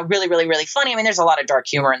or, really, really, really funny. There's a lot of dark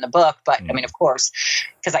humor in the book, but of course,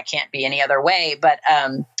 because I can't be any other way. But,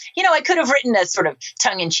 I could have written a sort of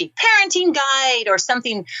tongue-in-cheek parenting guide or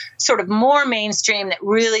something sort of more mainstream that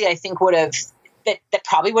really, I think, that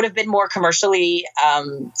probably would have been more commercially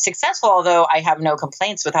successful, although I have no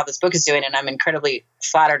complaints with how this book is doing. And I'm incredibly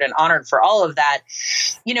flattered and honored for all of that.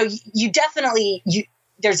 You definitely,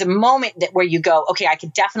 there's a moment where you go, okay, I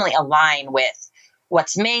could definitely align with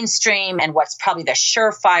what's mainstream and what's probably the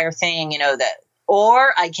surefire thing,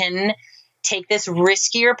 or I can take this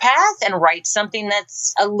riskier path and write something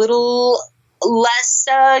that's a little less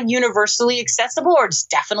universally accessible, or it's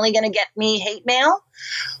definitely going to get me hate mail.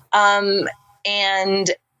 And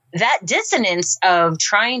that dissonance of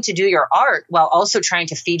trying to do your art while also trying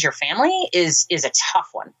to feed your family is a tough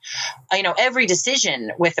one. Every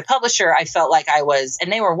decision with the publisher, I felt like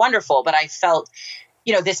and they were wonderful, but I felt,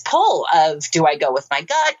 this pull of, do I go with my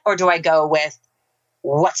gut or do I go with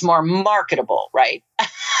what's more marketable, right?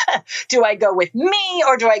 Do I go with me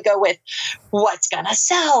or do I go with what's going to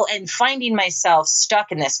sell? And finding myself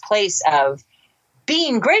stuck in this place of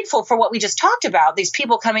being grateful for what we just talked about, these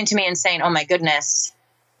people coming to me and saying, oh my goodness,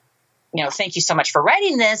 thank you so much for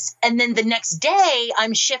writing this. And then the next day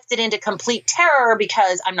I'm shifted into complete terror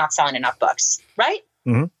because I'm not selling enough books. Right.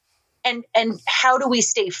 Mm-hmm. And how do we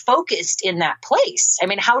stay focused in that place?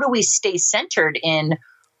 How do we stay centered in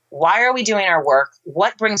why are we doing our work?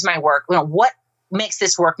 What brings my work? What makes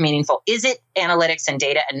this work meaningful? Is it analytics and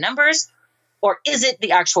data and numbers? Or is it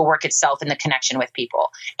the actual work itself and the connection with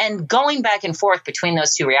people? And going back and forth between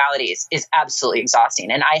those two realities is absolutely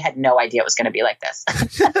exhausting. And I had no idea it was going to be like this.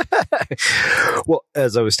 Well,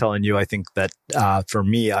 as I was telling you, I think that for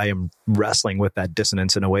me, I am wrestling with that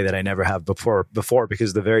dissonance in a way that I never have before,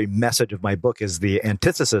 because the very message of my book is the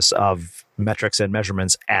antithesis of metrics and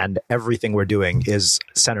measurements, and everything we're doing is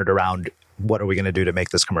centered around what are we going to do to make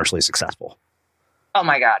this commercially successful? Oh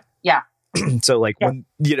my God. Yeah. So when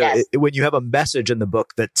when you have a message in the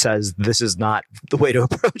book that says this is not the way to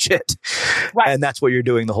approach it, right, and that's what you're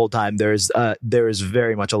doing the whole time, there is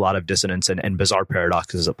very much a lot of dissonance and bizarre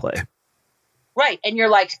paradoxes at play. Right. And you're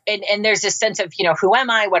like, and there's this sense of, who am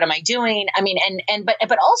I? What am I doing? I mean,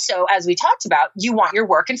 but also, as we talked about, you want your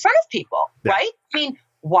work in front of people, right? I mean,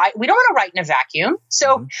 why? We don't want to write in a vacuum.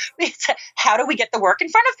 So how do we get the work in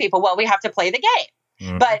front of people? Well, we have to play the game.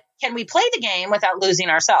 But can we play the game without losing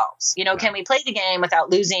ourselves? Can we play the game without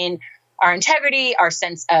losing our integrity, our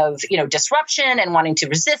sense of, disruption and wanting to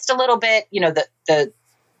resist a little bit, the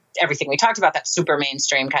everything we talked about, that super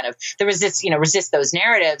mainstream kind of resist those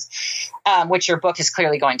narratives, which your book is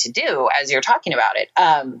clearly going to do as you're talking about it.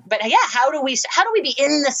 But yeah, how do we be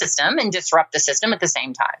in the system and disrupt the system at the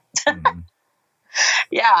same time?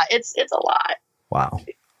 Yeah, it's a lot. Wow.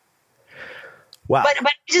 But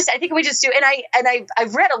I think we just do. And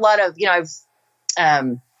I've read a lot of, I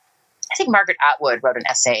think Margaret Atwood wrote an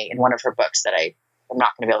essay in one of her books that I'm not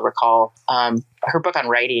going to be able to recall, her book on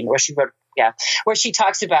writing where she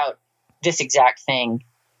talks about this exact thing.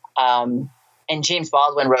 And James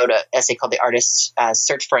Baldwin wrote an essay called The Artist's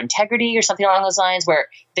Search for Integrity or something along those lines, where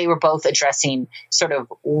they were both addressing sort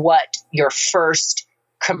of what your first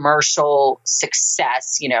commercial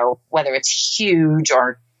success, whether it's huge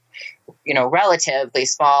or, relatively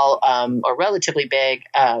small or relatively big,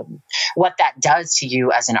 what that does to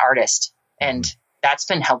you as an artist. And that's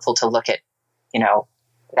been helpful to look at,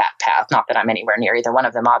 that path. Not that I'm anywhere near either one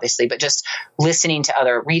of them, obviously, but just reading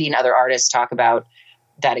other artists talk about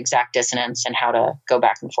that exact dissonance and how to go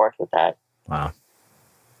back and forth with that.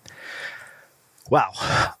 Wow.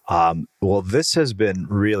 Well, this has been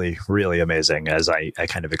really, really amazing, as I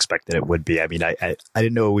kind of expected it would be. I mean, I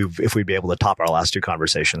didn't know if we'd be able to top our last two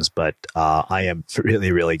conversations, but I am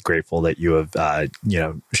really, really grateful that you have,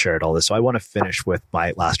 shared all this. So I want to finish with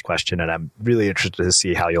my last question, and I'm really interested to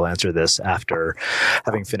see how you'll answer this after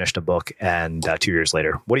having finished a book and 2 years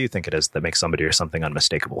later. What do you think it is that makes somebody or something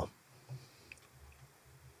unmistakable?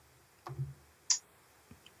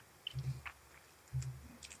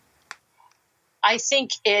 I think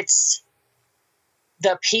it's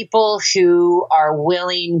the people who are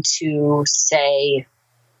willing to say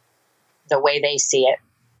the way they see it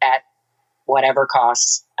at whatever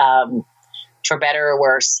cost, for better or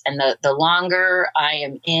worse. And the longer I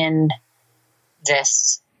am in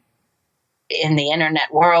the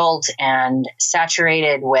internet world and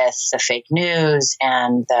saturated with the fake news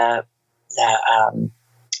and the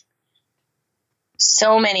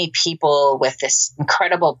so many people with this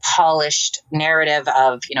incredible polished narrative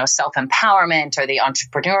of, self-empowerment or the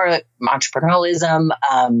entrepreneurialism,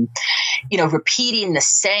 repeating the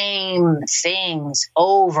same things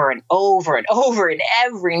over and over and over in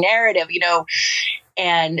every narrative,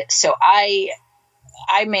 And so I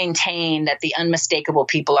maintain that the unmistakable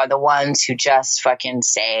people are the ones who just fucking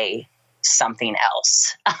say something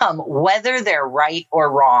else, whether they're right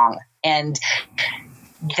or wrong. And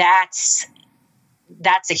that's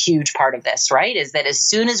a huge part of this, right? Is that as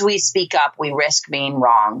soon as we speak up, we risk being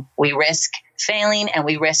wrong. We risk failing and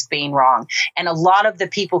we risk being wrong. And a lot of the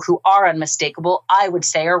people who are unmistakable, I would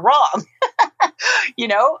say, are wrong.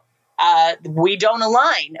 We don't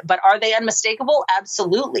align, but are they unmistakable?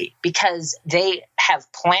 Absolutely. Because they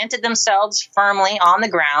have planted themselves firmly on the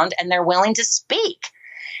ground and they're willing to speak.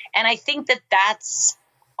 And I think that that's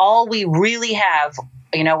all we really have,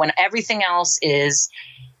 when everything else is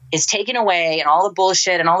taken away and all the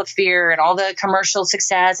bullshit and all the fear and all the commercial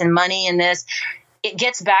success and money and this, it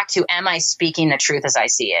gets back to, am I speaking the truth as I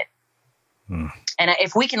see it? And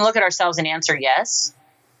if we can look at ourselves and answer yes,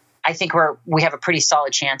 I think we have a pretty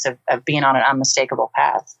solid chance of being on an unmistakable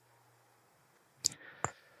path.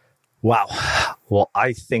 Wow. Well,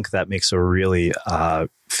 I think that makes a really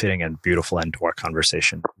fitting and beautiful end to our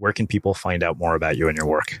conversation. Where can people find out more about you and your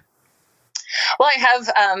work? Well, I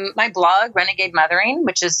have my blog, Renegade Mothering,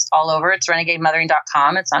 which is all over. It's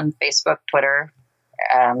renegademothering.com. It's on Facebook, Twitter,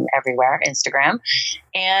 everywhere, Instagram.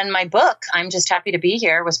 And my book, I'm Just Happy to Be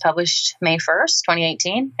Here, was published May 1st,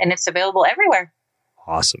 2018, and it's available everywhere.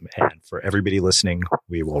 Awesome. And for everybody listening,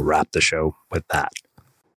 we will wrap the show with that.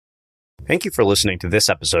 Thank you for listening to this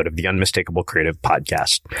episode of the Unmistakable Creative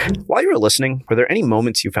Podcast. While you were listening, were there any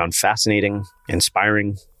moments you found fascinating,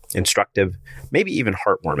 inspiring, instructive, maybe even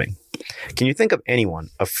heartwarming? Can you think of anyone,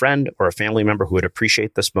 a friend or a family member who would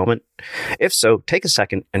appreciate this moment? If so, take a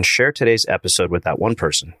second and share today's episode with that one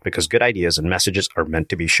person, because good ideas and messages are meant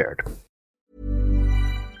to be shared.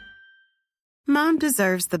 Mom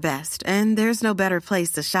deserves the best, and there's no better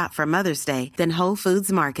place to shop for Mother's Day than Whole Foods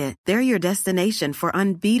Market. They're your destination for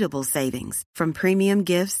unbeatable savings, from premium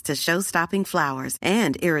gifts to show-stopping flowers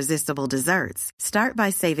and irresistible desserts. Start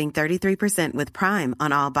by saving 33% with Prime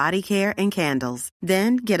on all body care and candles.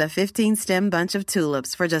 Then get a 15-stem bunch of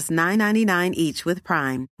tulips for just $9.99 each with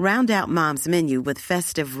Prime. Round out Mom's menu with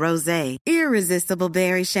festive rosé, irresistible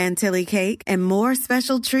berry chantilly cake, and more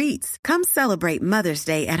special treats. Come celebrate Mother's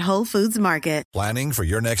Day at Whole Foods Market. Planning for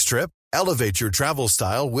your next trip? Elevate your travel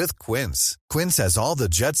style with Quince. Quince has all the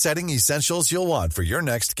jet-setting essentials you'll want for your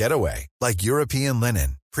next getaway, like European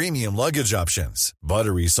linen, premium luggage options,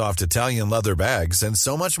 buttery soft Italian leather bags, and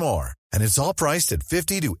so much more. And it's all priced at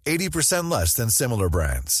 50 to 80% less than similar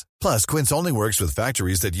brands. Plus, Quince only works with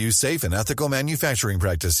factories that use safe and ethical manufacturing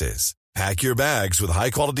practices. Pack your bags with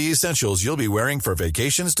high-quality essentials you'll be wearing for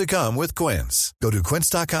vacations to come with Quince. Go to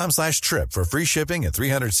quince.com/trip for free shipping and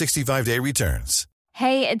 365-day returns.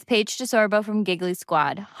 Hey, it's Paige DeSorbo from Giggly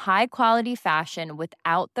Squad. High quality fashion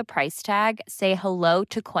without the price tag. Say hello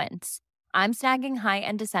to Quince. I'm snagging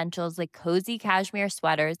high-end essentials like cozy cashmere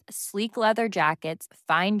sweaters, sleek leather jackets,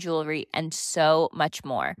 fine jewelry, and so much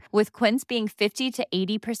more. With Quince being 50 to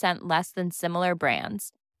 80% less than similar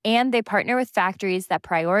brands. And they partner with factories that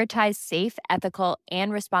prioritize safe, ethical,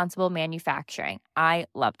 and responsible manufacturing. I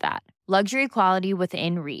love that. Luxury quality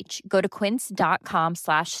within reach. Go to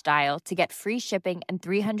quince.com/style to get free shipping and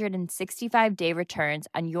 365-day returns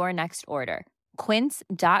on your next order.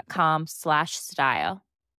 Quince.com/style.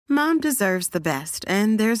 Mom deserves the best,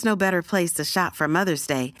 and there's no better place to shop for Mother's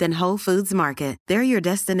Day than Whole Foods Market. They're your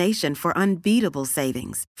destination for unbeatable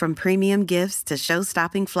savings, from premium gifts to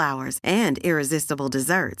show-stopping flowers and irresistible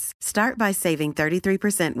desserts. Start by saving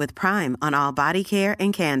 33% with Prime on all body care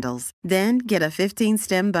and candles. Then get a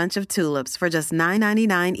 15-stem bunch of tulips for just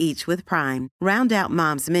 $9.99 each with Prime. Round out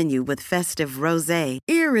Mom's menu with festive rosé,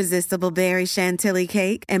 irresistible berry chantilly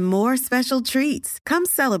cake, and more special treats. Come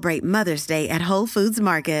celebrate Mother's Day at Whole Foods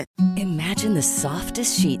Market. Imagine the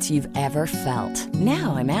softest sheets you've ever felt.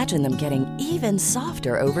 Now imagine them getting even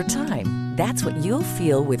softer over time. That's what you'll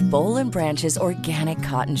feel with Boll & Branch's organic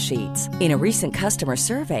cotton sheets. In a recent customer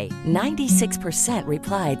survey, 96%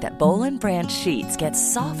 replied that Boll & Branch sheets get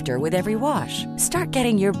softer with every wash. Start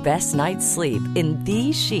getting your best night's sleep in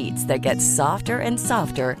these sheets that get softer and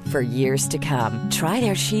softer for years to come. Try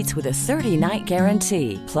their sheets with a 30-night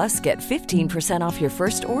guarantee. Plus, get 15% off your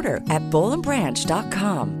first order at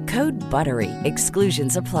bollandbranch.com. Code BUTTERY.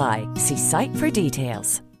 Exclusions apply. See site for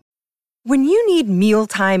details. When you need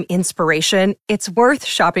mealtime inspiration, it's worth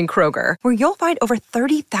shopping Kroger, where you'll find over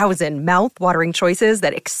 30,000 mouth-watering choices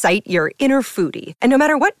that excite your inner foodie. And no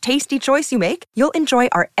matter what tasty choice you make, you'll enjoy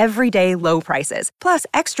our everyday low prices, plus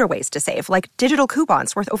extra ways to save, like digital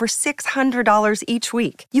coupons worth over $600 each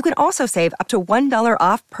week. You can also save up to $1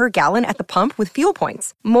 off per gallon at the pump with fuel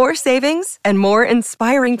points. More savings and more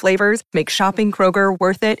inspiring flavors make shopping Kroger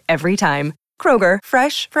worth it every time. Kroger,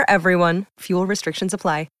 fresh for everyone. Fuel restrictions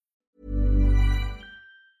apply.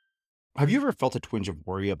 Have you ever felt a twinge of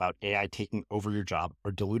worry about AI taking over your job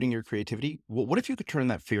or diluting your creativity? Well, what if you could turn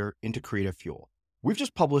that fear into creative fuel? We've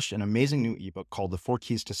just published an amazing new ebook called The 4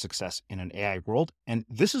 Keys to Success in an AI World, and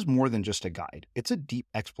this is more than just a guide. It's a deep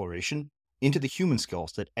exploration into the human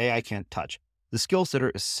skills that AI can't touch, the skills that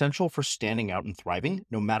are essential for standing out and thriving,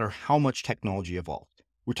 no matter how much technology evolved.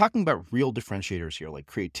 We're talking about real differentiators here, like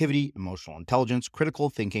creativity, emotional intelligence, critical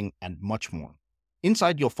thinking, and much more.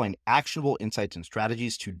 Inside, you'll find actionable insights and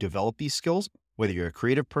strategies to develop these skills, whether you're a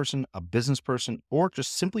creative person, a business person, or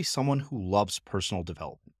just simply someone who loves personal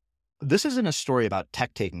development. This isn't a story about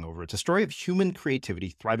tech taking over. It's a story of human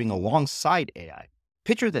creativity thriving alongside AI.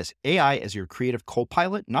 Picture this, AI as your creative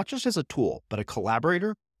co-pilot, not just as a tool, but a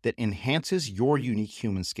collaborator that enhances your unique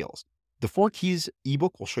human skills. The 4 Keys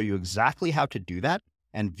ebook will show you exactly how to do that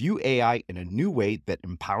and view AI in a new way that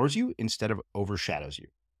empowers you instead of overshadows you.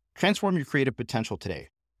 Transform your creative potential today.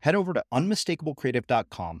 Head over to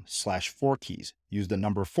unmistakablecreative.com/4keys. Use the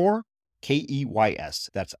number 4, KEYS.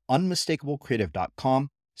 That's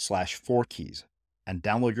unmistakablecreative.com/4keys and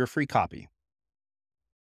download your free copy.